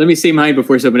 Jackson. Let me say mine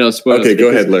before someone else spoils. Okay, go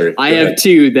ahead, Larry. I have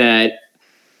 2 that,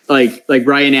 like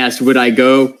Brian asked, would I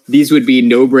go? These would be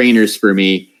no brainers for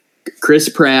me: Chris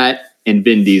Pratt and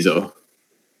Vin Diesel.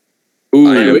 Ooh,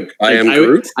 I am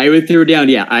Groot. I would throw down.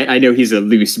 Yeah, I know he's a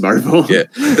loose Marvel. Yeah.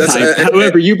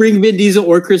 However, you bring Vin Diesel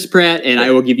or Chris Pratt, and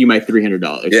I will give you my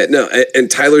 $300. Yeah, no,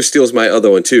 and Tyler steals my other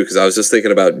one too, because I was just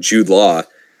thinking about Jude Law,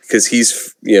 because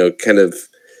he's kind of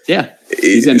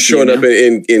he's showing up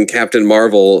in Captain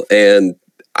Marvel, and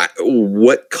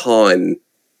what con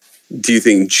do you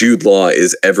think Jude Law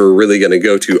is ever really going to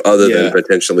go to other than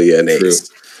potentially an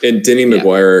Ace? And Denny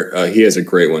McGuire, he has a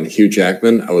great one. Hugh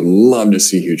Jackman. I would love to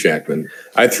see Hugh Jackman.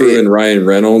 I threw in Ryan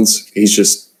Reynolds. He's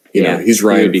just, he's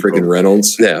Ryan freaking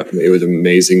Reynolds. Yeah. It was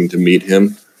amazing to meet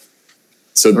him.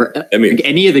 So,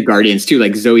 any of the Guardians too,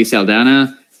 like Zoe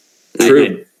Saldana.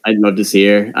 True. I'd love to see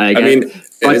her.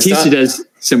 Bautista does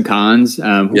some cons.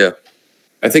 I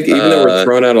think even though we're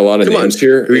throwing out a lot of names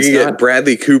here, we can get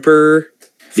Bradley Cooper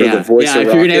for the voice of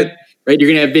Rocket. Right,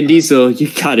 you're gonna have Vin Diesel. You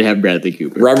gotta have Bradley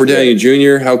Cooper. Robert Downey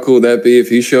Jr. How cool would that be if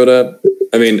he showed up?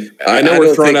 I mean, I know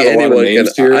we're throwing out a lot of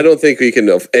names here. I don't think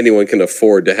anyone can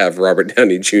afford to have Robert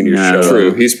Downey Jr. show up.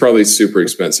 True, he's probably super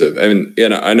expensive. I mean,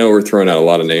 I know we're throwing out a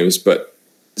lot of names, but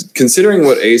considering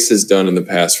what Ace has done in the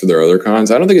past for their other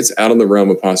cons, I don't think it's out of the realm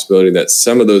of possibility that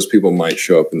some of those people might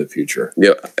show up in the future.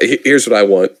 Yeah, here's what I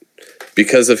want.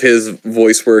 Because of his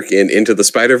voice work in Into the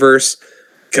Spider-Verse,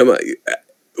 come on.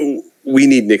 We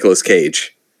need Nicolas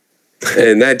Cage,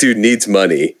 and that dude needs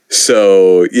money.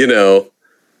 So, he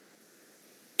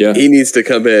needs to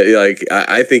come in.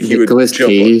 I think he would jump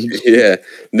on. Yeah.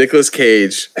 Nicolas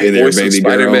Cage, voice of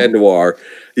Spider-Man Noir.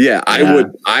 Yeah.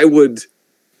 I would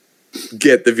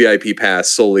get the VIP pass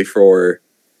solely for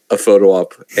a photo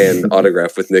op and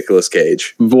autograph with Nicolas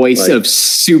Cage. Voice of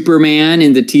Superman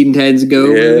in the Teen Titans Go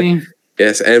movie.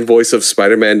 Yes. And voice of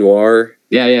Spider-Man Noir.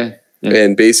 Yeah.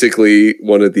 And basically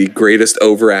one of the greatest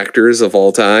overactors of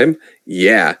all time.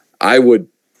 Yeah, I would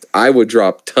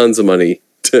drop tons of money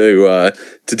to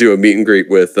do a meet and greet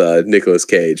with Nicolas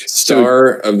Cage.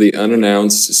 Star of the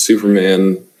unannounced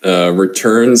Superman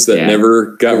returns that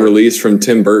never got released from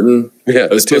Tim Burton. Yeah, it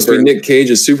was supposed to be Nick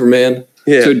Cage as Superman.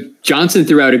 Yeah. So Johnson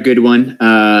threw out a good one.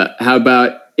 How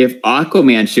about if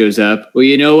Aquaman shows up, well,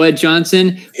 you know what,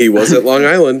 Johnson? He was at Long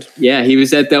Island. Yeah, he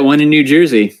was at that one in New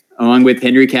Jersey, along with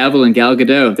Henry Cavill and Gal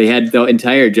Gadot. They had the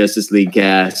entire Justice League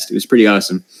cast. It was pretty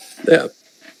awesome. Yeah.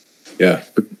 Yeah.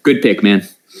 Good pick, man.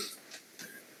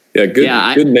 Yeah,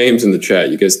 good names in the chat.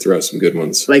 You guys throw out some good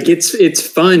ones. Like it's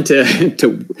fun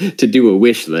to do a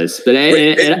wish list, but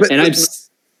I'm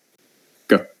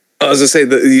go. I was gonna say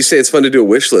that you say it's fun to do a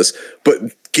wish list, but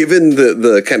given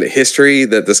the kind of history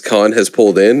that this con has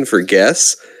pulled in for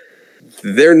guests,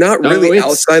 they're not really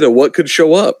outside of what could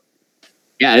show up.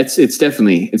 Yeah, it's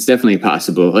definitely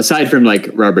possible. Aside from like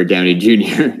Robert Downey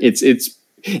Jr., it's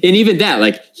and even that,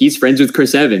 like, he's friends with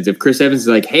Chris Evans. If Chris Evans is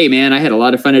like, hey man, I had a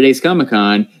lot of fun at Ace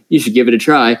Comic-Con, you should give it a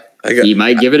try. He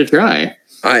might give it a try.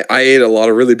 I ate a lot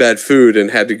of really bad food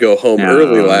and had to go home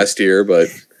early last year, but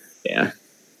yeah.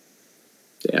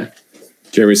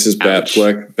 Jeremy says Ben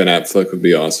Affleck would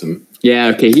be awesome. Yeah,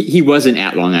 okay. He wasn't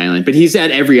at Long Island, but he's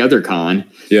at every other con.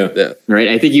 Yeah. Right?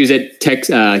 I think he was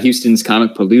at Houston's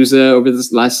Comic Palooza over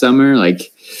this last summer.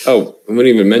 Like, oh, I wouldn't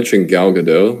even mention Gal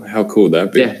Gadot. How cool would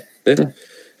that be? Yeah.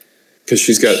 Because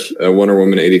she's got Wonder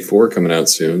Woman 84 coming out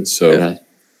soon. So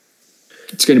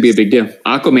it's going to be a big deal.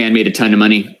 Aquaman made a ton of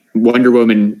money. Wonder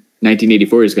Woman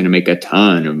 1984 is going to make a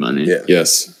ton of money. Yeah.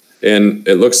 Yes. And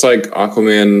it looks like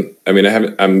Aquaman, I mean,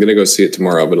 I'm going to go see it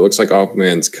tomorrow, but it looks like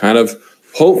Aquaman's kind of,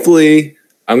 hopefully,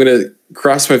 I'm going to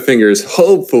cross my fingers,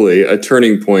 hopefully a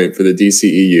turning point for the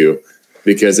DCEU,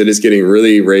 because it is getting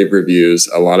really rave reviews.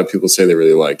 A lot of people say they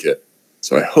really like it.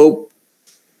 So I hope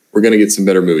we're going to get some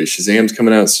better movies. Shazam's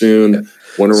coming out soon.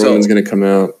 Wonder Woman's going to come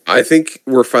out. I think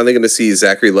we're finally going to see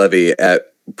Zachary Levi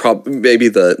at maybe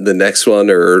the next one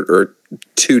or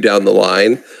two down the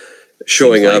line,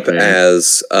 showing up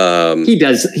as he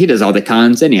does all the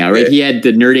cons anyhow, right? He had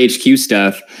the Nerd HQ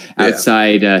stuff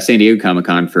outside San Diego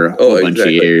Comic-Con for a whole bunch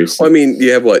of years. Well, I mean,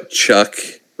 you have Chuck,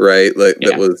 right? Like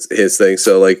that was his thing.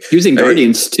 So like he was in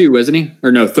Guardians too, wasn't he?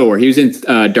 Or no, Thor. He was in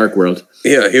Dark World.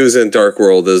 Yeah, he was in Dark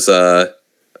World as one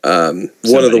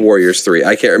of the Warriors 3.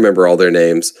 I can't remember all their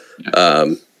names.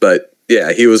 But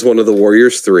yeah, he was one of the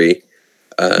Warriors 3.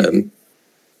 And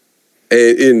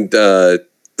the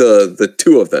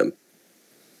two of them.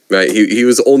 Right, he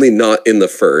was only not in the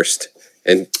first,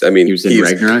 and I mean he was in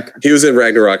Ragnarok. He was in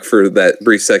Ragnarok for that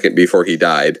brief second before he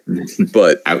died,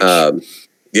 but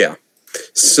yeah.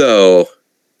 So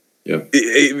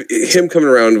him coming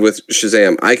around with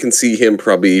Shazam, I can see him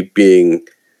probably being.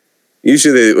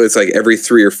 Usually it's like every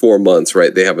 3 or 4 months,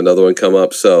 right? They have another one come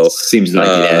up. So seems like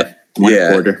one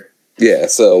a quarter. Yeah,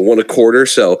 so one a quarter.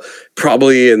 So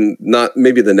probably, and not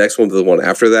maybe the next one, but the one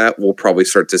after that, we'll probably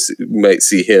start to might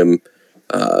see him.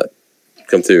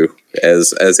 Come through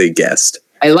as a guest.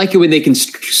 I like it when they can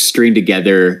string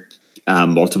together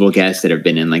multiple guests that have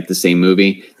been in like the same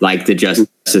movie, like the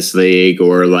Justice League,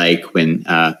 or like when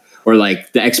or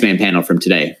like the X-Men panel from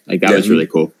today. Like that was really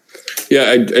cool.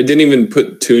 Yeah, I didn't even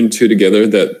put 2 and 2 together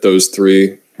that those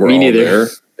three were all there,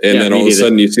 and then all of a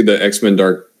sudden you see the X-Men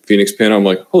Dark Phoenix panel. I'm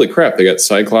like, holy crap! They got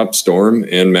Cyclops, Storm,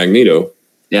 and Magneto.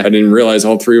 Yeah, I didn't realize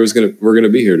all three were gonna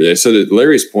be here today. So to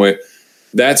Larry's point.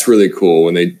 That's really cool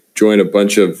when they join a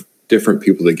bunch of different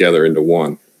people together into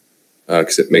one,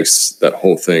 because it makes that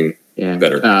whole thing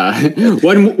better.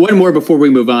 One more before we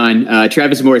move on.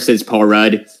 Travis Moore says Paul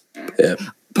Rudd. Yeah.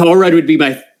 Paul Rudd would be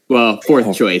my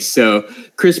fourth choice. So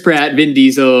Chris Pratt, Vin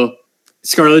Diesel,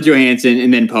 Scarlett Johansson,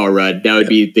 and then Paul Rudd. That would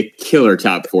be the killer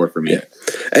top 4 for me. Yeah.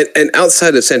 And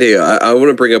outside of San Diego, I want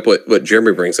to bring up what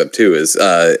Jeremy brings up too, is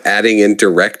adding in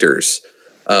directors.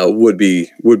 Would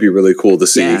be really cool to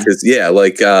see because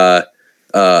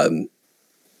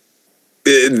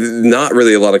not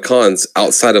really a lot of cons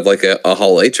outside of like a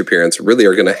Hall H appearance really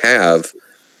are going to have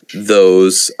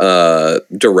those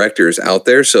directors out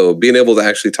there. So being able to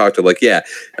actually talk to Taika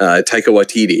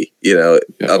Waititi,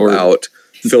 about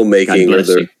filmmaking or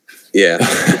the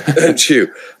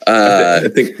I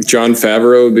think Jon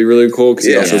Favreau would be really cool because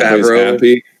he also plays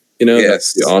Happy. That'd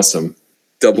be awesome.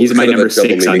 He's my number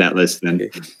 6 on that list. Then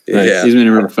he's my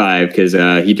number 5 because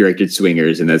he directed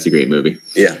Swingers, and that's a great movie.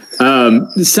 Yeah.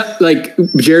 Like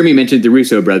Jeremy mentioned, the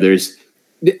Russo brothers.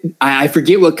 I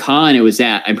forget what con it was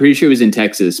at. I'm pretty sure it was in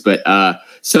Texas, but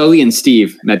Sully and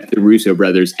Steve met the Russo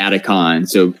brothers at a con,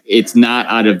 so it's not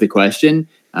out of the question.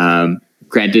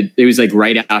 Granted, it was like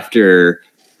right after.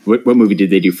 What movie did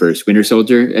they do first? Winter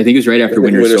Soldier. I think it was right after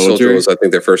Winter Soldier was, I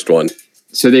think, their first one.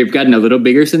 So they've gotten a little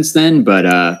bigger since then, but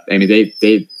I mean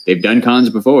they've done cons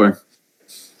before.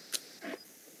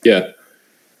 Yeah,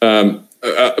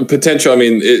 potential. I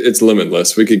mean, it's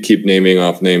limitless. We could keep naming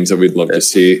off names that we'd love to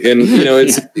see, and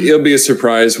it'll be a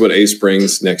surprise what Ace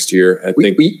brings next year. I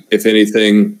think if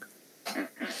anything,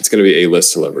 It's going to be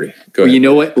A-list celebrity. Go Well, ahead. you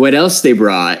know what else they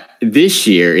brought this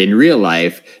year in real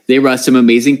life? They brought some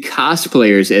amazing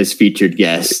cosplayers as featured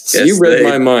guests. Yes, You read they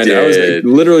my mind. I was did.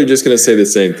 literally just going to say the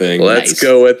same thing. Let's Nice.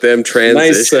 go with them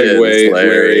transitions, Nice segue,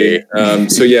 Larry.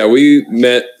 So yeah, we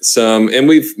met some, and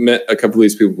we've met a couple of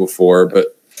these people before,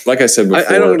 but like I said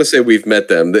before, I don't want to say we've met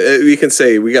them. We can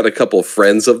say we got a couple of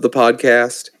friends of the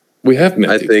podcast. we have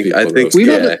met. I these think- people, I think though. We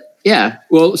Yeah. met, yeah.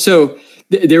 Well, so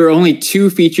there were only 2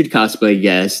 featured cosplay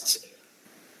guests.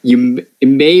 You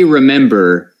may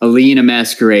remember Alina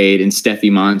Masquerade and Steffi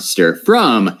Monster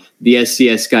from the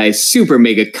STS Guys Super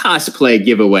Mega Cosplay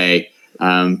giveaway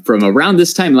from around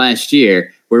this time last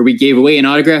year, where we gave away an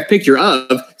autographed picture of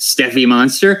Steffi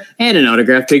Monster and an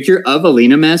autographed picture of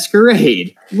Alina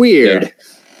Masquerade. Weird.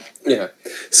 Yeah.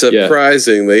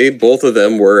 Surprisingly, both of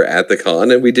them were at the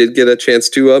con, and we did get a chance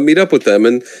to meet up with them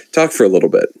and talk for a little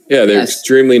bit. Yeah, they're Yes.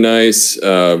 extremely nice.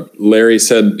 Larry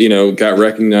said, got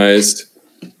recognized.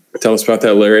 Tell us about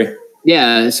that, Larry.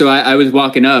 Yeah, so I was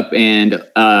walking up, and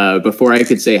before I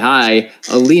could say hi,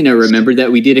 Alina remembered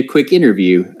that we did a quick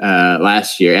interview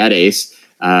last year at ACE,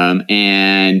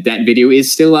 and that video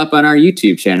is still up on our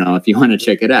YouTube channel if you want to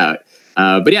check it out.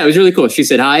 But yeah, it was really cool. She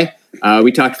said hi.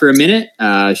 We talked for a minute.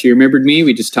 She remembered me.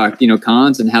 We just talked,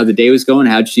 cons and how the day was going.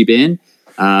 How'd she been?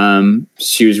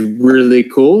 She was really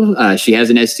cool. She has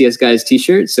an STS Guys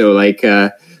t-shirt. So like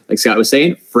Scott was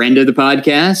saying, friend of the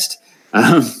podcast.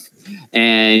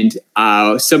 And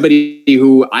somebody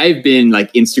who I've been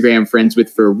like Instagram friends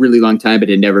with for a really long time, but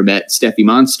had never met, Steffi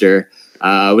Monster,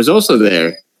 was also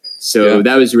there. So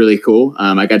that was really cool.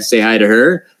 I got to say hi to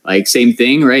her. Like same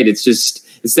thing, right? It's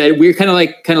that we're kind of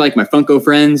like my Funko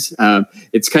friends.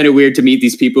 It's kind of weird to meet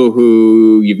these people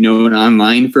who you've known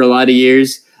online for a lot of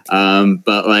years.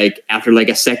 But like after like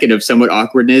a second of somewhat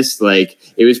awkwardness, like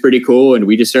it was pretty cool. And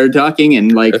we just started talking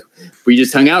and like we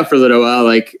just hung out for a little while,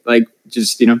 like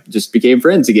just became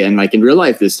friends again, like in real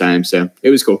life this time. So it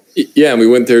was cool. Yeah, and we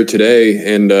went there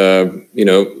today, and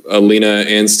Alina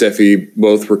and Steffi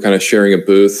both were kind of sharing a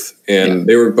booth, and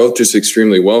they were both just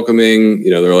extremely welcoming.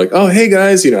 They're like, "Oh, hey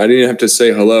guys," I didn't have to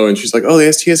say hello, and she's like, "Oh,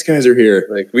 the STS guys are here."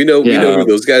 Like we know who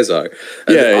those guys are.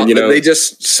 Yeah, and they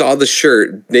just saw the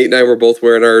shirt. Nate and I were both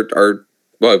wearing our.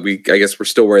 Well, I guess we're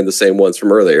still wearing the same ones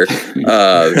from earlier.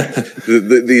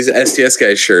 These STS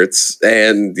guys shirts,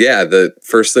 and yeah, the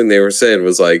first thing they were saying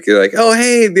was like, "Oh,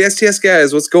 hey, the STS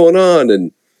guys, what's going on?"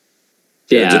 And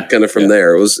just kind of from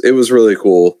there, it was really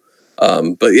cool.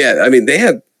 But yeah, I mean, they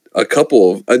had a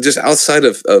couple of just outside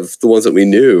of the ones that we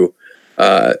knew.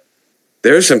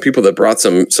 There's some people that brought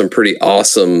some pretty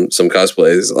awesome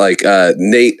cosplays. Like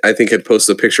Nate, I think had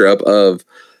posted a picture up of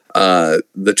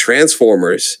the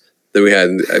Transformers that we had.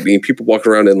 I mean, people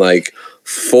walking around in like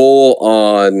full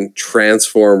on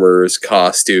Transformers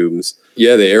costumes.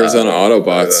 Yeah, the Arizona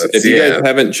Autobots. If you guys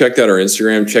haven't checked out our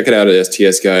Instagram, check it out at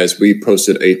STS Guys. We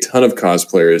posted a ton of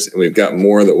cosplayers, and we've got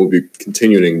more that we'll be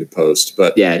continuing to post.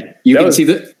 But yeah, you can see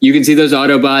those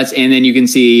Autobots, and then you can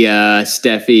see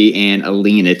Steffi and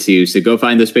Alina too. So go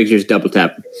find those pictures, double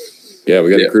tap. Yeah,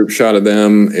 we got a group shot of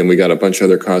them, and we got a bunch of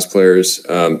other cosplayers.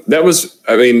 That was,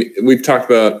 I mean, we've talked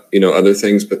about, other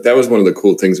things, but that was one of the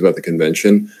cool things about the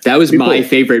convention. That was my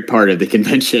favorite part of the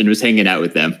convention, was hanging out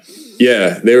with them.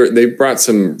 Yeah, they brought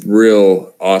some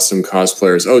real awesome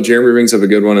cosplayers. Oh, Jeremy brings up a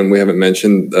good one, and we haven't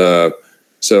mentioned.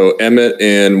 So Emmett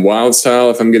and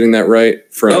Wildstyle, if I'm getting that right,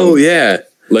 from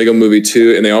Lego Movie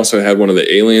 2, and they also had one of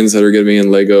the aliens that are going to be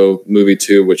in Lego Movie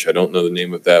 2, which I don't know the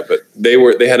name of that, but they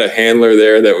had a handler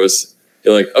there that was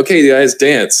like, okay, you guys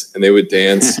dance, and they would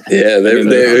dance. Yeah, they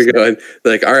were going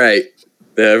like, all right,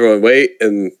 everyone wait,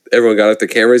 and everyone got out their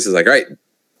cameras. It's like, all right,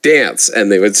 dance,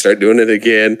 and they would start doing it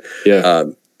again. Yeah,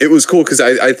 it was cool because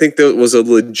I think that was a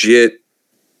legit,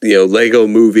 Lego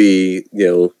Movie,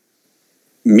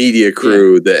 media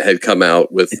crew that had come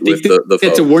out with the it's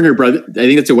folks. a Warner Brother. I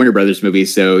think it's a Warner Brothers movie.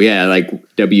 So yeah, like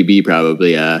WB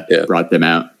probably brought them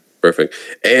out. Perfect.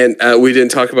 And we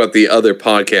didn't talk about the other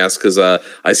podcast because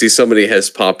I see somebody has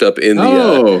popped up in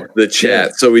the chat.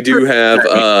 Yeah. So we do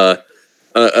have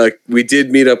we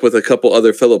did meet up with a couple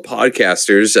other fellow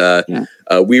podcasters.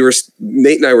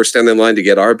 Nate and I were standing in line to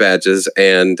get our badges,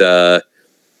 and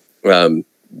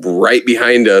right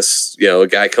behind us, a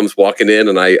guy comes walking in,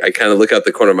 and I kind of look out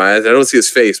the corner of my eyes. I don't see his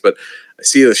face, but I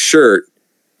see the shirt,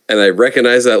 and I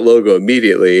recognize that logo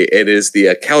immediately. It is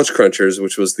the Couch Crunchers,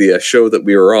 which was the show that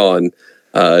we were on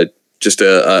just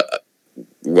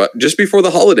before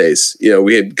the holidays.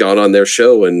 We had gone on their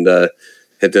show and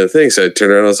had done a thing. So I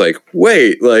turned around and I was like,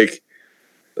 wait, like,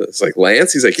 it's like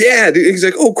Lance. He's like, yeah, dude. He's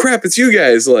like, oh crap, it's you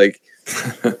guys. Like,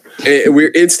 and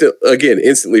we're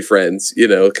instantly friends,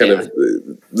 kind of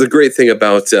the great thing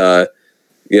about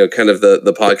kind of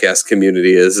the podcast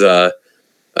community is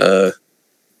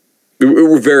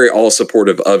we're very all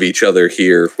supportive of each other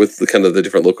here with the kind of the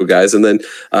different local guys. And then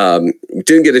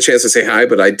didn't get a chance to say hi,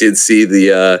 but I did see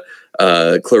the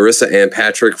Clarissa and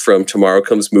Patrick from Tomorrow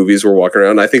Comes Movies were walking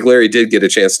around. I think Larry did get a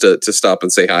chance to stop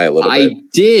and say hi a little bit. I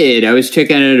did. I was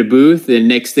checking out a booth, and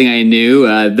next thing I knew,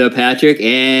 the Patrick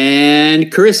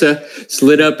and Clarissa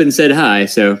slid up and said hi.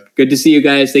 So good to see you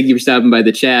guys. Thank you for stopping by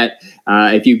the chat.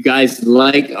 If you guys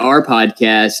like our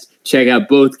podcast, check out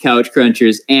both Couch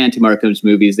Crunchers and Tomorrow Comes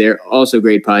Movies. They're also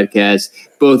great podcasts,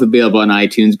 both available on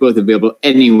iTunes, both available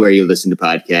anywhere you listen to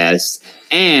podcasts.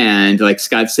 And like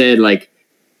Scott said,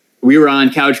 we were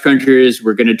on Couch Crunchers.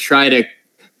 We're going to try to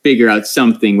figure out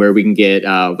something where we can get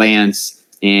Lance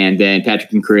and then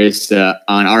Patrick and Chris on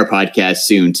our podcast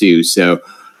soon too. So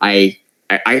I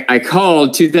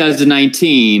called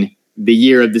 2019 the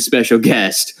year of the special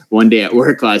guest one day at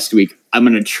work last week. I'm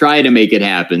going to try to make it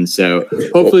happen. So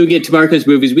hopefully we get Tomorrow Comes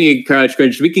Movies, we get Couch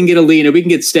Crunchers, we can get Alina, we can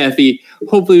get Steffi.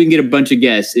 Hopefully we can get a bunch of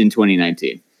guests in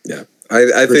 2019. Yeah.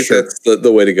 I think that's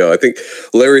the way to go. I think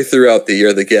Larry threw out the year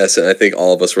of the guest, and I think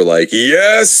all of us were like,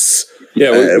 yes!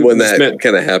 Yeah, when that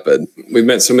kind of happened. We've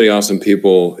met so many awesome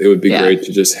people. It would be great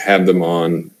to just have them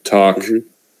on, talk,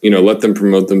 let them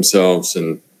promote themselves.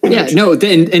 And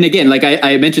and again, like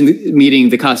I mentioned meeting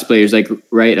the cosplayers,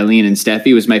 right, Aline and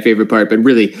Steffi was my favorite part, but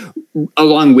really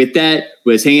along with that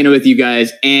was hanging out with you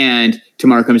guys and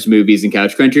Tomorrow Comes Movies and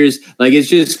Couch Crunchers. It's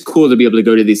just cool to be able to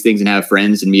go to these things and have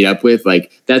friends and meet up with.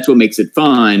 That's what makes it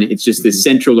fun. It's just this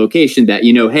central location that,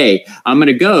 hey, I'm going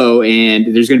to go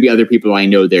and there's going to be other people I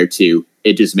know there too.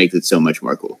 It just makes it so much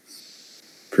more cool.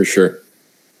 For sure.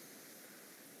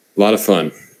 A lot of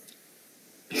fun.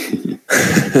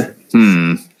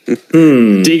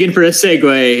 Digging for a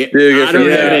segue. I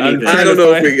don't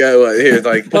know if we got one here.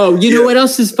 You know what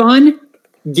else is fun?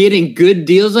 Getting good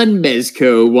deals on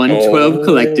Mezco 112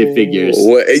 collective figures.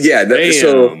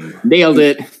 So nailed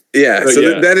it. Yeah,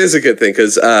 that is a good thing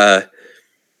because let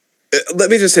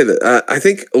me just say that I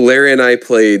think Larry and I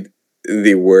played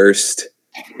the worst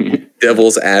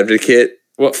devil's advocate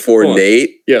for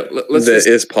Nate. Yeah,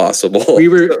 is possible.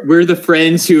 We're the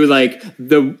friends who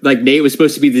Nate was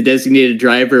supposed to be the designated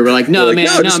driver. We're like, no, man.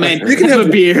 You can have a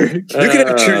beer.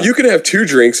 You can have two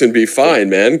drinks and be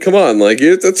fine, man. Come on,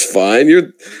 that's fine.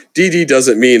 Your DD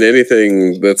doesn't mean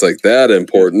anything that's that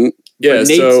important. Yeah,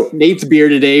 Nate's beer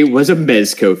today was a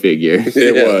Mezco figure.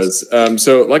 It was.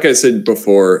 So like I said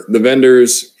before, the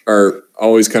vendors are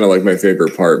always kind of my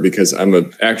favorite part because I'm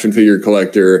an action figure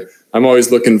collector. I'm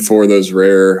always looking for those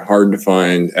rare, hard to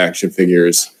find action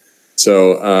figures.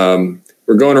 So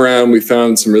we're going around. We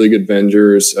found some really good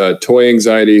vendors. Toy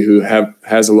Anxiety, who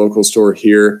has a local store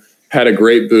here, had a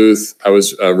great booth. I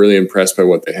was really impressed by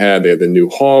what they had. They had the new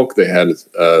Hulk. They had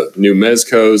new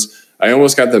Mezcos. I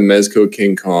almost got the Mezco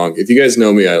King Kong. If you guys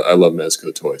know me, I love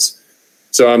Mezco toys.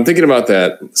 So I'm thinking about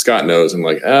that. Scott knows. I'm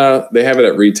like, they have it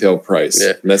at retail price.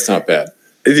 Yeah. And that's not bad.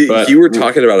 But you were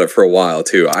talking about it for a while,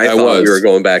 too. I thought we were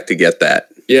going back to get that.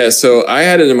 Yeah, so I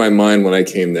had it in my mind when I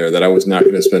came there that I was not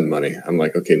going to spend money. I'm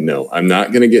like, okay, no, I'm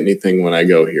not going to get anything when I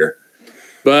go here.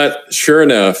 But sure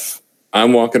enough,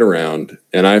 I'm walking around,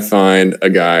 and I find a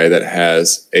guy that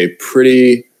has a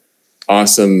pretty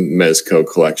awesome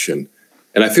Mezco collection.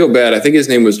 And I feel bad. I think his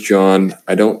name was John.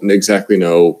 I don't exactly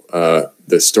know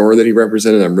the store that he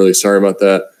represented. I'm really sorry about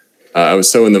that. I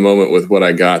was so in the moment with what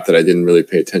I got that I didn't really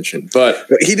pay attention. But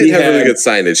he did have really good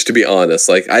signage, to be honest.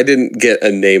 I didn't get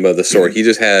a name of the store. He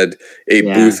just had a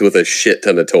booth with a shit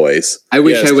ton of toys. I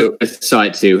wish I saw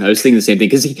it too. I was thinking the same thing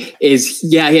because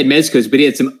he had Mezcos, but he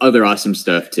had some other awesome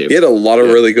stuff too. He had a lot of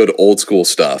really good old school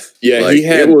stuff. Yeah,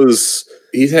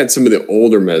 he's had some of the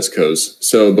older Mezcos.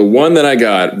 So the one that I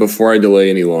got before I delay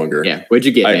any longer. Yeah, what'd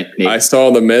you get? Nate? I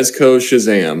saw the Mezco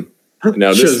Shazam.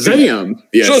 Now Shazam.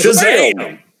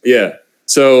 Shazam. Yeah.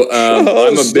 So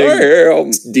I'm a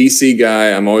big DC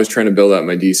guy. I'm always trying to build out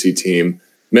my DC team.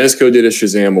 Mezco did a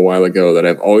Shazam a while ago that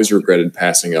I've always regretted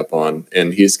passing up on,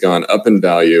 and he's gone up in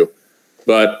value.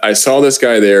 But I saw this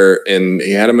guy there, and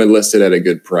he had him listed at a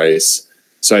good price.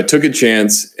 So I took a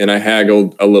chance, and I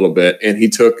haggled a little bit, and he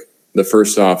took the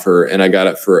first offer, and I got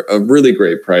it for a really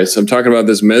great price. I'm talking about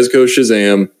this Mezco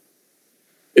Shazam.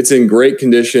 It's in great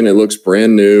condition. It looks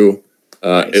brand new.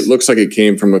 Nice. It looks like it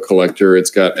came from a collector. It's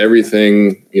got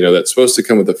everything, that's supposed to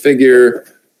come with a figure.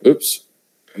 Oops.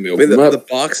 The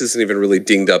box isn't even really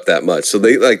dinged up that much. So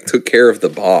they took care of the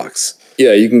box.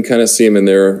 Yeah, you can kind of see him in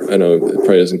there. I know it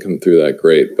probably doesn't come through that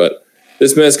great, but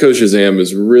this Mezco Shazam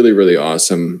is really, really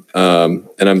awesome. And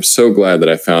I'm so glad that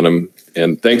I found him.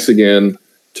 And thanks again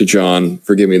to John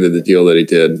for giving me the deal that he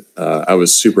did. I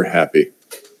was super happy.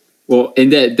 Well,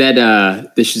 and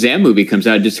the Shazam movie comes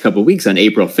out in just a couple of weeks on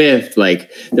April 5th.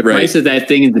 Like the price of that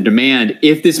thing and the demand,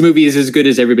 if this movie is as good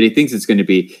as everybody thinks it's going to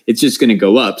be, it's just going to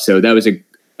go up. So that was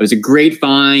a great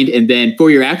find. And then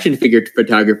for your action figure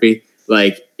photography,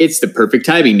 like it's the perfect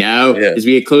timing now. As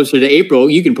we get closer to April,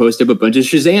 you can post up a bunch of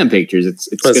Shazam pictures. It's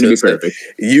going to be perfect.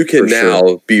 You can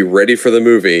now be ready for the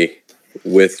movie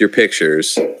with your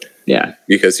pictures. Yeah,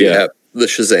 because you have the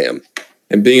Shazam.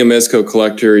 And being a Mezco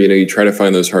collector, you try to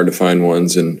find those hard to find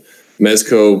ones. And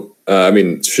Mezco,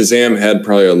 Shazam had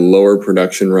probably a lower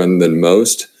production run than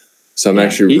most. So I'm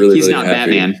actually he's really not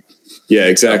happy. Batman. Yeah,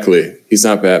 exactly. He's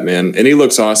not Batman. And he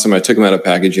looks awesome. I took him out of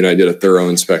packaging. I did a thorough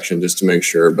inspection just to make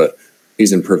sure, but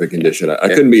he's in perfect condition. I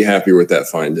couldn't be happier with that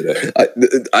find today.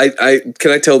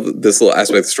 Can I tell this little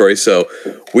aspect of the story? So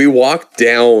we walked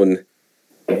down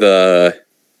the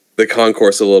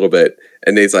concourse a little bit,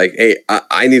 and Nate's like, hey,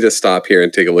 I need to stop here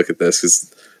and take a look at this,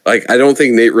 because I don't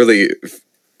think Nate really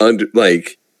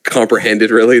comprehended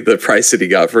really the price that he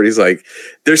got for it. He's like,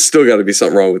 there's still got to be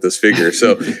something wrong with this figure.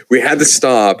 So we had to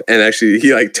stop, and actually he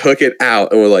took it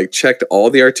out and we checked all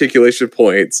the articulation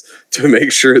points to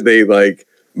make sure they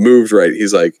moved right.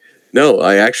 He's like, no,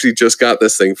 I actually just got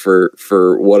this thing for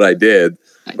what I did.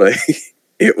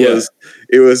 It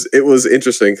was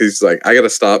interesting, because he's like, I got to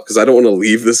stop because I don't want to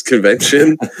leave this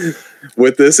convention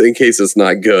with this in case it's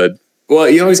not good. Well,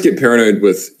 you always get paranoid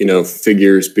with,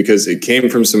 figures because it came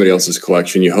from somebody else's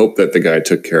collection. You hope that the guy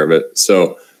took care of it.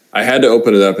 So I had to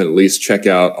open it up and at least check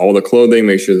out all the clothing,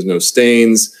 make sure there's no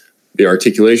stains. The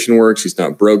articulation works. He's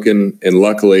not broken. And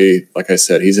luckily, like I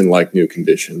said, he's in new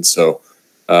condition. So,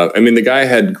 the guy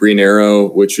had Green Arrow,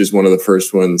 which is one of the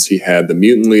first ones. He had the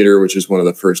Mutant Leader, which is one of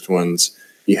the first ones.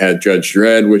 He had Judge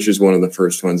Dredd, which is one of the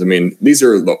first ones. These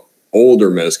are the older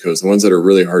Mezcos, the ones that are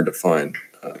really hard to find.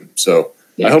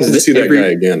 I hope to see that guy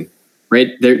again. Right.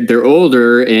 They're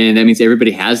older, and that means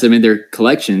everybody has them in their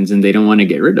collections, and they don't want to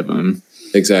get rid of them.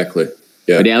 Exactly.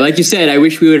 Yeah. But like you said, I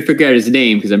wish we would have figured out his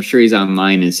name, because I'm sure he's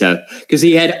online and stuff. Because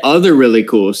he had other really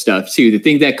cool stuff too. The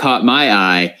thing that caught my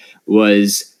eye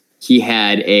was he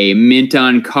had a mint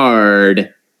on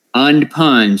card,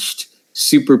 unpunched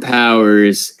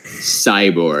Superpowers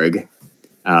Cyborg.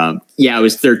 It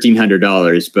was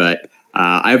 $1,300, but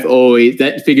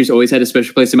that figure's always had a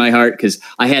special place in my heart, because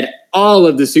I had all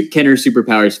of the Kenner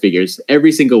Superpowers figures,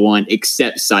 every single one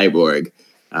except Cyborg.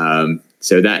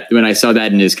 So that when I saw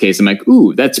that in his case, I'm like,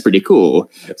 ooh, that's pretty cool.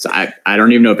 So I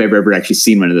don't even know if I've ever actually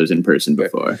seen one of those in person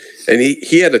before. And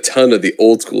he had a ton of the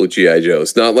old school G.I.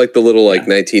 Joes, not the little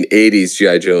 1980s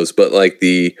G.I. Joes, but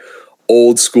the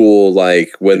old school,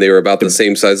 when they were about the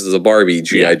same size as a Barbie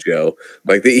G.I. Joe.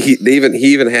 He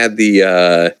even had the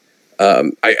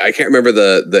I can't remember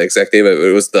the exact name of it.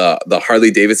 It was the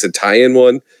Harley Davidson tie-in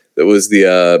one that was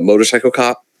the motorcycle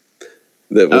cop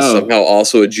that was somehow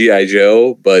also a G.I.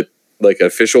 Joe, but an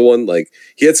official one.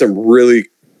 He had some really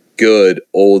good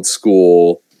old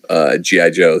school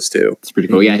G.I. Joes too. It's pretty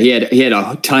cool. Yeah, he had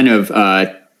a ton of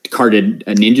carded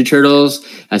Ninja Turtles.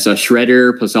 I saw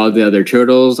Shredder plus all the other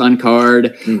turtles on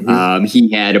card. Mm-hmm.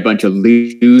 He had a bunch of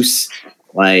loose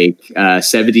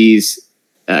 70s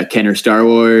Kenner Star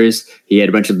Wars. He had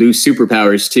a bunch of loose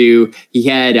Superpowers too. He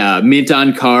had mint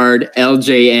on card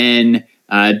LJN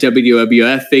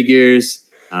WWF figures.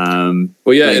 And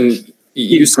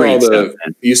you saw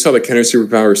the Kenner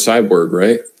Superpowers Cyborg,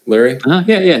 right, Larry?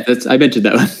 Yeah. I mentioned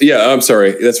that one. Yeah, I'm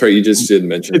sorry. That's right. You just did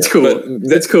mention it's cool.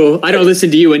 That's cool. I don't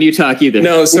listen to you when you talk either.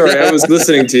 No, sorry. I was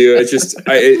listening to you.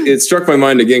 It struck my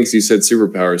mind again because you said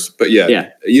Superpowers. But yeah,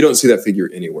 you don't see that figure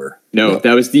anywhere. No,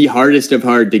 that was the hardest of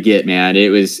hard to get, man. It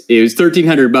was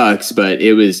 $1,300, but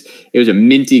it was a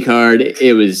minty card.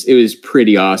 It was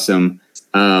pretty awesome.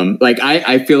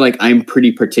 I feel like I'm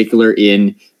pretty particular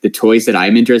in the toys that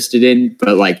I'm interested in,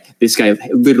 but this guy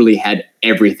literally had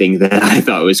everything that I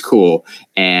thought was cool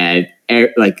and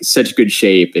such good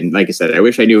shape. And like I said, I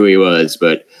wish I knew who he was,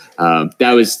 but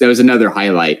that was another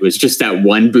highlight. Was just that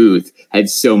one booth had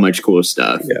so much cool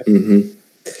stuff. Yeah. Mm-hmm.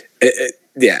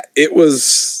 It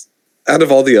was out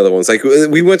of all the other ones.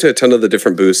 We went to a ton of the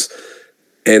different booths,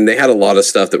 and they had a lot of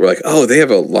stuff that were they have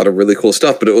a lot of really cool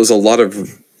stuff, but it was a lot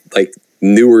of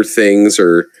newer things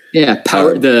or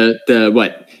power the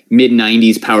mid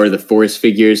 90s Power of the Force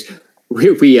figures.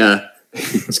 We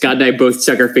Scott and I both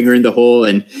stuck our finger in the hole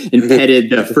and petted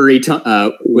the furry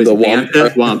was the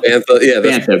Bantha?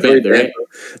 Bantha,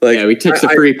 right? We touched the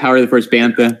furry Power of the Force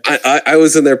Bantha. I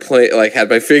was in there playing, had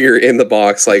my finger in the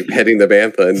box, petting the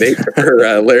Bantha, and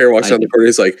Larry walks down the corner.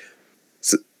 He's like,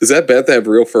 So, is that bad to have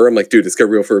real fur? I'm like, dude, it's got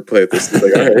real fur. Play with this. He's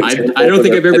like, all right, I don't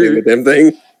think I've ever the damn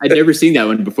thing. I'd never seen that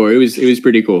one before. It was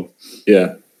pretty cool.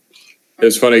 Yeah. It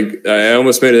was funny. I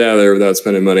almost made it out of there without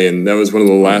spending money, and that was one of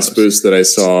the last boosts that I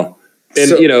saw. And,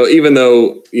 So- even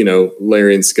though,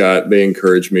 Larry and Scott, they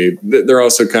encourage me, they're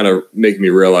also kind of making me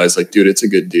realize, like, dude, it's a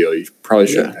good deal. You probably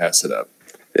shouldn't pass it up.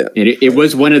 Yeah. It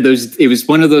was one of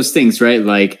those things, right?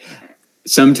 Like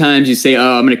sometimes you say,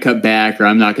 oh, I'm going to cut back or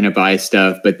I'm not going to buy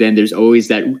stuff. But then there's always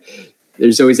that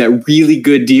really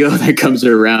good deal that comes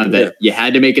around that you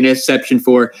had to make an exception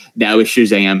for. That was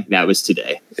Shazam. That was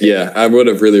today. Yeah, I would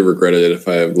have really regretted it if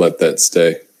I had let that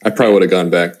stay. I probably would have gone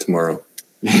back tomorrow.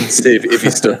 Steve, if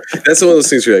you still, that's one of those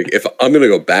things where you're like, if I'm going to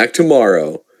go back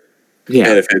tomorrow,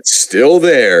 and if it's still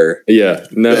there,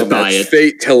 no, that's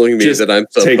fate telling me that I'm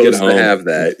supposed to have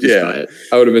that. Yeah,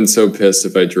 I would have been so pissed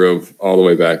if I drove all the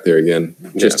way back there again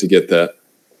just to get that.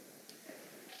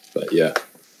 But yeah,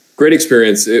 great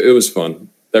experience. It was fun.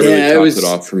 That really topped it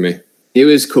off for me. It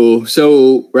was cool.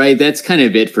 So, right, that's kind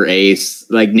of it for Ace.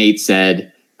 Like Nate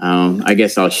said, I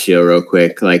guess I'll show real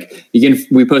quick. Like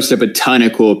we posted up a ton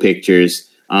of cool pictures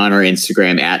on our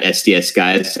Instagram at STS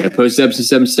Guys. I posted up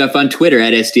some stuff on Twitter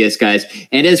at STS Guys.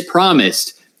 And as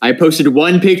promised, I posted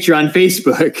one picture on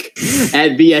Facebook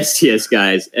at the STS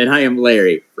Guys. And I am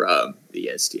Larry from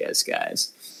the STS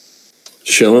Guys.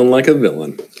 Chilling like a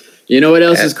villain. You know what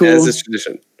else is cool? As is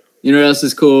tradition. You know what else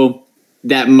is cool?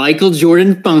 That Michael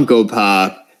Jordan Funko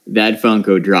Pop, that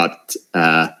Funko dropped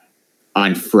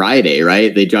on Friday,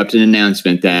 right? They dropped an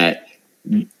announcement that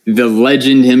the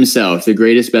legend himself, the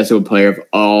greatest basketball player of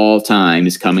all time,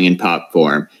 is coming in pop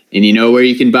form. And you know where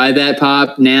you can buy that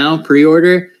pop now,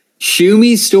 pre-order?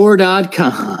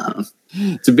 ShumiStore.com.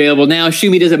 It's available now.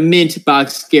 Shumi does a mint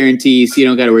box guarantee, so you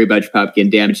don't got to worry about your pop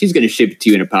getting damaged. He's going to ship it to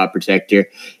you in a pop protector.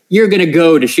 You're going to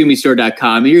go to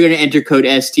ShumiStore.com, and you're going to enter code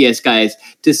STS Guys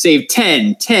to save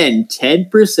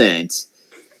 10%.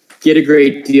 Get a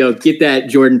great deal. Get that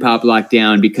Jordan pop locked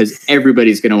down because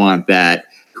everybody's going to want that.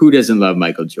 Who doesn't love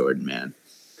Michael Jordan, man?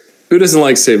 Who doesn't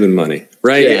like saving money,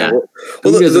 right? Yeah.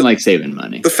 Who doesn't like saving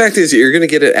money? The fact is, you're going to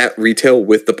get it at retail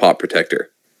with the pop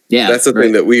protector. Yeah, that's the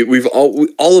thing that we've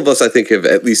all of us, I think, have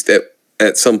at least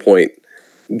at some point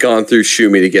gone through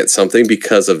Shumi to get something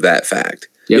because of that fact.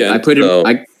 Yep, yeah, I put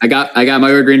it. I got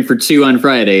my order in for 2 on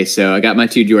Friday, so I got my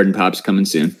 2 Jordan pops coming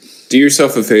soon. Do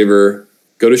yourself a favor.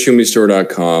 Go to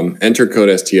ShumiStore.com, enter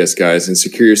code STS Guys, and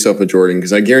secure yourself a Jordan.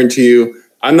 Because I guarantee you,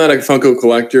 I'm not a Funko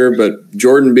collector, but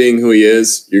Jordan being who he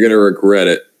is, you're going to regret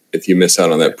it if you miss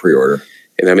out on that pre-order.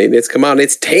 And I mean, it's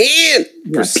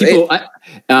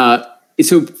 10%.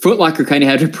 So Foot Locker kind of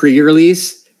had a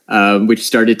pre-release, which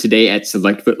started today at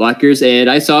select Foot Lockers, and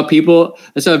I saw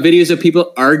videos of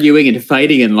people arguing and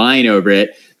fighting in line over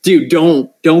it. Dude,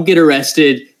 don't get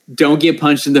arrested. Don't get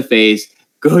punched in the face.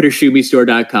 Go to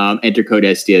ShumiStore.com, enter code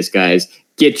STS Guys,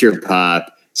 get your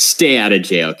pop. Stay out of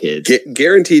jail, kids.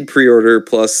 Guaranteed pre-order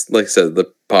plus, like I said, the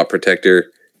pop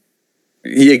protector.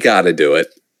 You got to do it.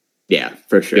 Yeah,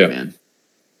 for sure, man.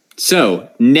 So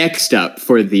next up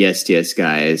for the STS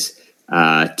Guys,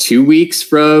 2 weeks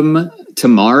from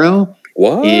tomorrow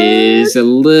is a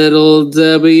little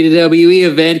WWE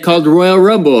event called Royal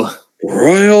Rumble.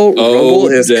 Royal Rumble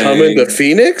is coming to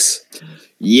Phoenix?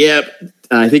 Yep.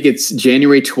 I think it's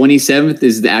January 27th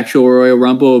is the actual Royal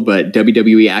Rumble, but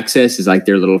WWE Access is like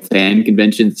their little fan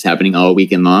convention that's happening all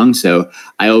weekend long. So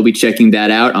I will be checking that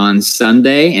out on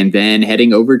Sunday and then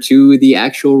heading over to the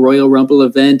actual Royal Rumble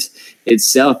event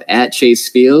itself at Chase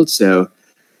Field. So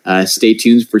stay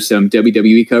tuned for some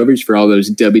WWE coverage for all those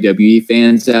WWE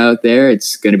fans out there.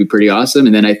 It's going to be pretty awesome.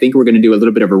 And then I think we're going to do a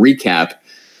little bit of a recap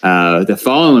the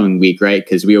following week, right?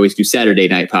 Because we always do Saturday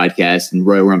night podcasts and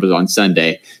Royal Rumble's on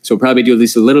Sunday. So we'll probably do at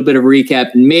least a little bit of a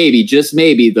recap. And maybe, just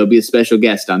maybe, there'll be a special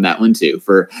guest on that one too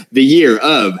for the year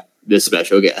of the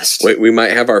special guest. Wait, we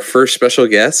might have our first special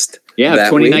guest?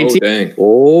 Yeah, 2019.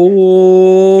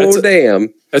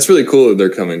 Damn. That's really cool that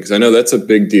they're coming because I know that's a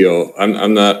big deal.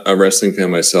 I'm not a wrestling fan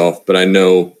myself, but I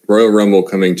know Royal Rumble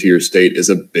coming to your state is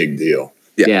a big deal.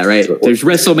 Yeah, right. So, there's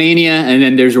WrestleMania and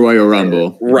then there's Royal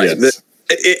Rumble. Right. Yes.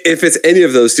 If it's any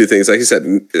of those two things, like I said,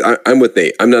 I'm with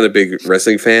Nate. I'm not a big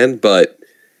wrestling fan, but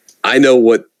I know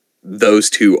what those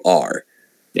two are.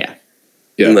 Yeah.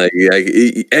 And like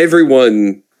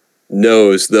everyone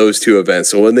knows those two events.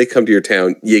 So when they come to your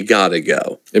town, you gotta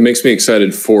go. It makes me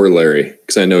excited for Larry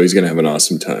because I know he's going to have an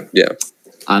awesome time. Yeah.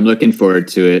 I'm looking forward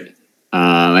to it.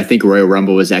 I think Royal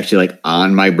Rumble was actually like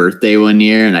on my birthday one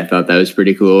year, and I thought that was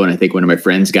pretty cool. And I think one of my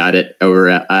friends got it over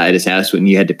at his house when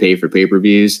you had to pay for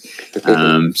pay-per-views.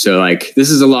 So like, this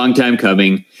is a long time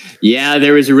coming. Yeah,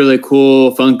 there was a really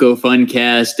cool Funko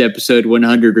Funcast episode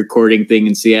 100 recording thing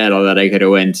in Seattle that I could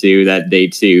have went to that day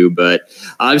too. But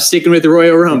I'm sticking with the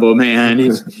Royal Rumble, man.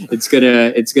 It's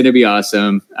gonna be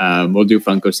awesome. We'll do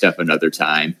Funko stuff another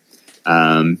time.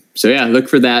 So yeah, look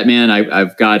for that, man.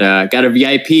 I've got a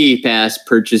VIP pass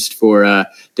purchased for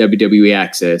WWE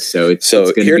Access, so it's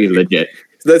going to be legit.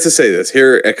 Let's just say this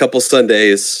here: a couple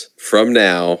Sundays from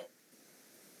now,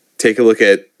 take a look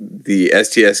at the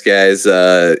STS guys'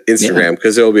 Instagram,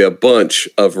 because there will be a bunch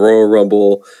of Royal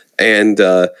Rumble, and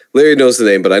Larry knows the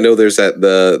name, but I know there's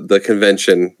the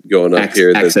convention going up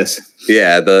here. Access.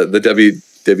 The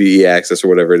WWE Access or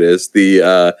whatever it is.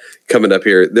 The coming up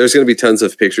here. There's going to be tons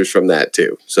of pictures from that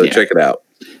too. So check it out.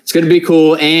 It's going to be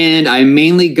cool, and I'm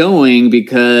mainly going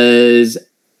because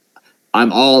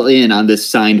I'm all in on this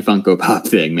signed Funko Pop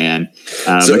thing, man.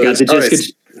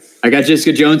 I got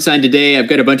Jessica Jones signed today. I've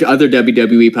got a bunch of other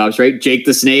WWE Pops, right? Jake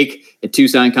the Snake at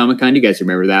Tucson Comic-Con. You guys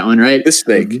remember that one, right? This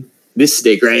snake. Mm-hmm. This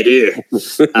snake right here.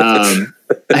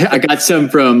 I got some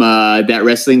from that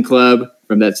wrestling club,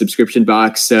 from that subscription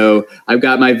box. So I've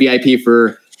got my VIP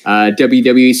for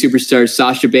WWE superstars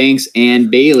Sasha Banks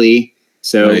and Bailey.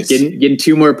 So nice. getting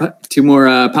two more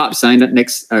pops signed up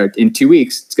in 2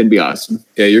 weeks. It's going to be awesome.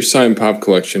 Yeah, your signed pop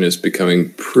collection is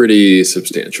becoming pretty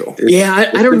substantial.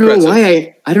 I don't know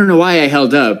why I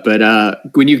held up, but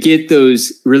when you get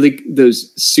those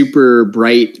super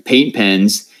bright paint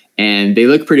pens, and they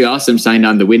look pretty awesome signed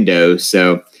on the window.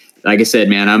 So like I said,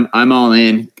 man, I'm all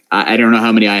in. I don't know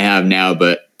how many I have now,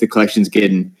 but the collection's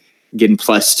getting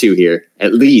 +2 here,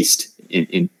 at least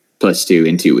in +2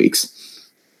 in 2 weeks.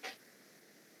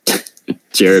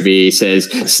 Jeremy says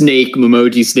snake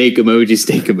emoji, snake emoji,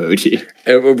 snake emoji.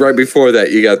 And right before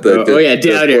that, you got the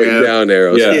down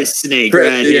arrows. Yeah. This snake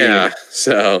right here. Yeah.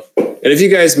 So, and if you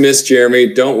guys missed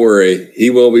Jeremy, don't worry, he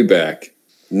will be back.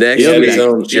 Next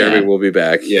week, Jeremy will be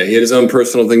back. Yeah, he had his own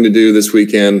personal thing to do this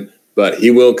weekend, but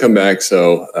he will come back.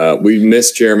 So we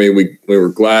missed Jeremy. We were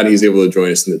glad he's able to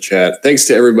join us in the chat. Thanks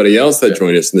to everybody else that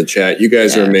joined us in the chat. You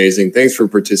guys are amazing. Thanks for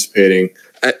participating.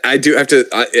 I do have to.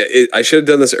 I should have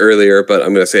done this earlier, but I'm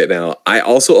going to say it now. I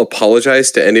also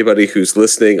apologize to anybody who's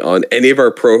listening on any of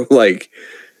our SoundCloud,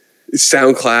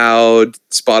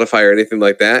 Spotify, or anything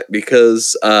like that,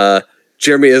 because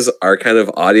Jeremy is our kind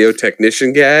of audio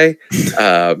technician guy.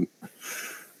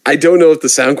 I don't know if the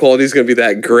sound quality is going to be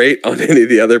that great on any of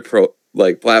the other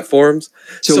platforms.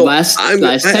 So last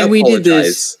time we did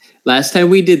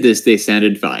this, they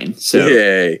sounded fine. So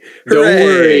yay.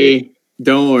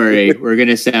 Don't worry. We're going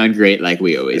to sound great like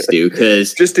we always do,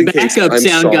 because just in case,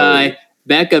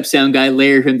 backup sound guy,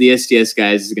 Larry from the STS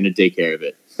guys is going to take care of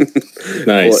it.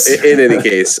 Nice. Well, in any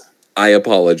case, I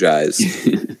apologize.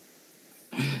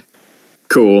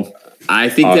 Cool. I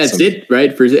think that's it,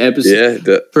 right, for the episode.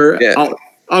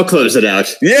 I'll close it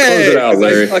out. Yeah, close it out,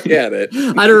 Larry. Fuck at it.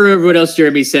 I don't remember what else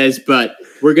Jeremy says, but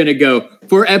we're going to go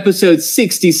for episode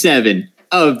 67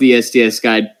 of the STS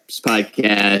Guys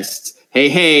podcast.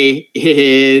 Hey,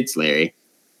 it's Larry.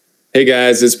 Hey,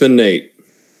 guys, it's been Nate.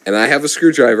 And I have a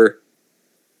screwdriver.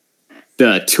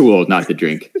 The tool, not the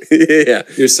drink. Yeah.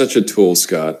 You're such a tool,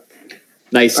 Scott.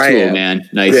 Nice tool, man.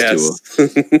 Nice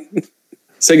tool.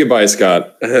 Say goodbye,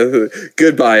 Scott.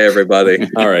 Goodbye, everybody.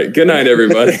 All right. Good night,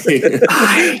 everybody.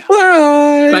 Bye.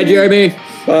 Bye. Bye, Jeremy.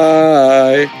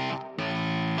 Bye.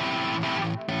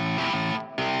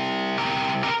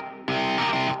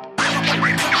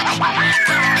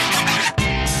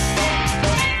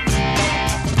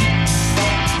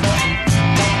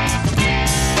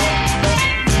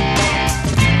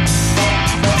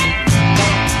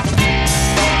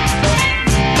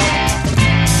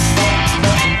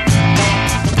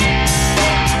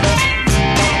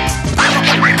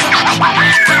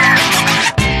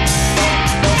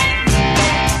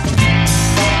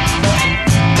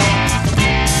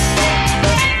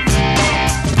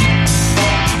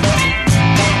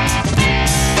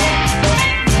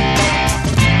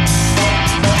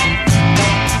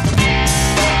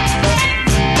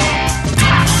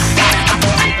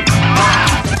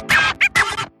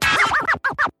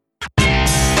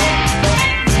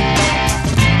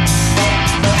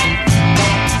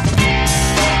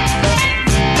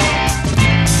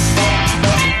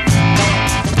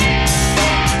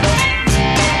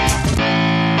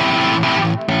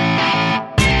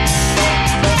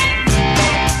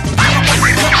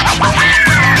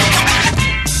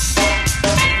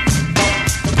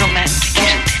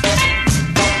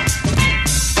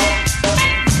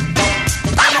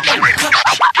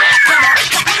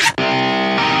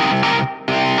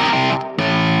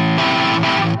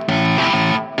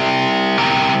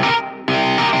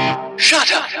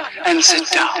 Shut up and sit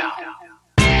down.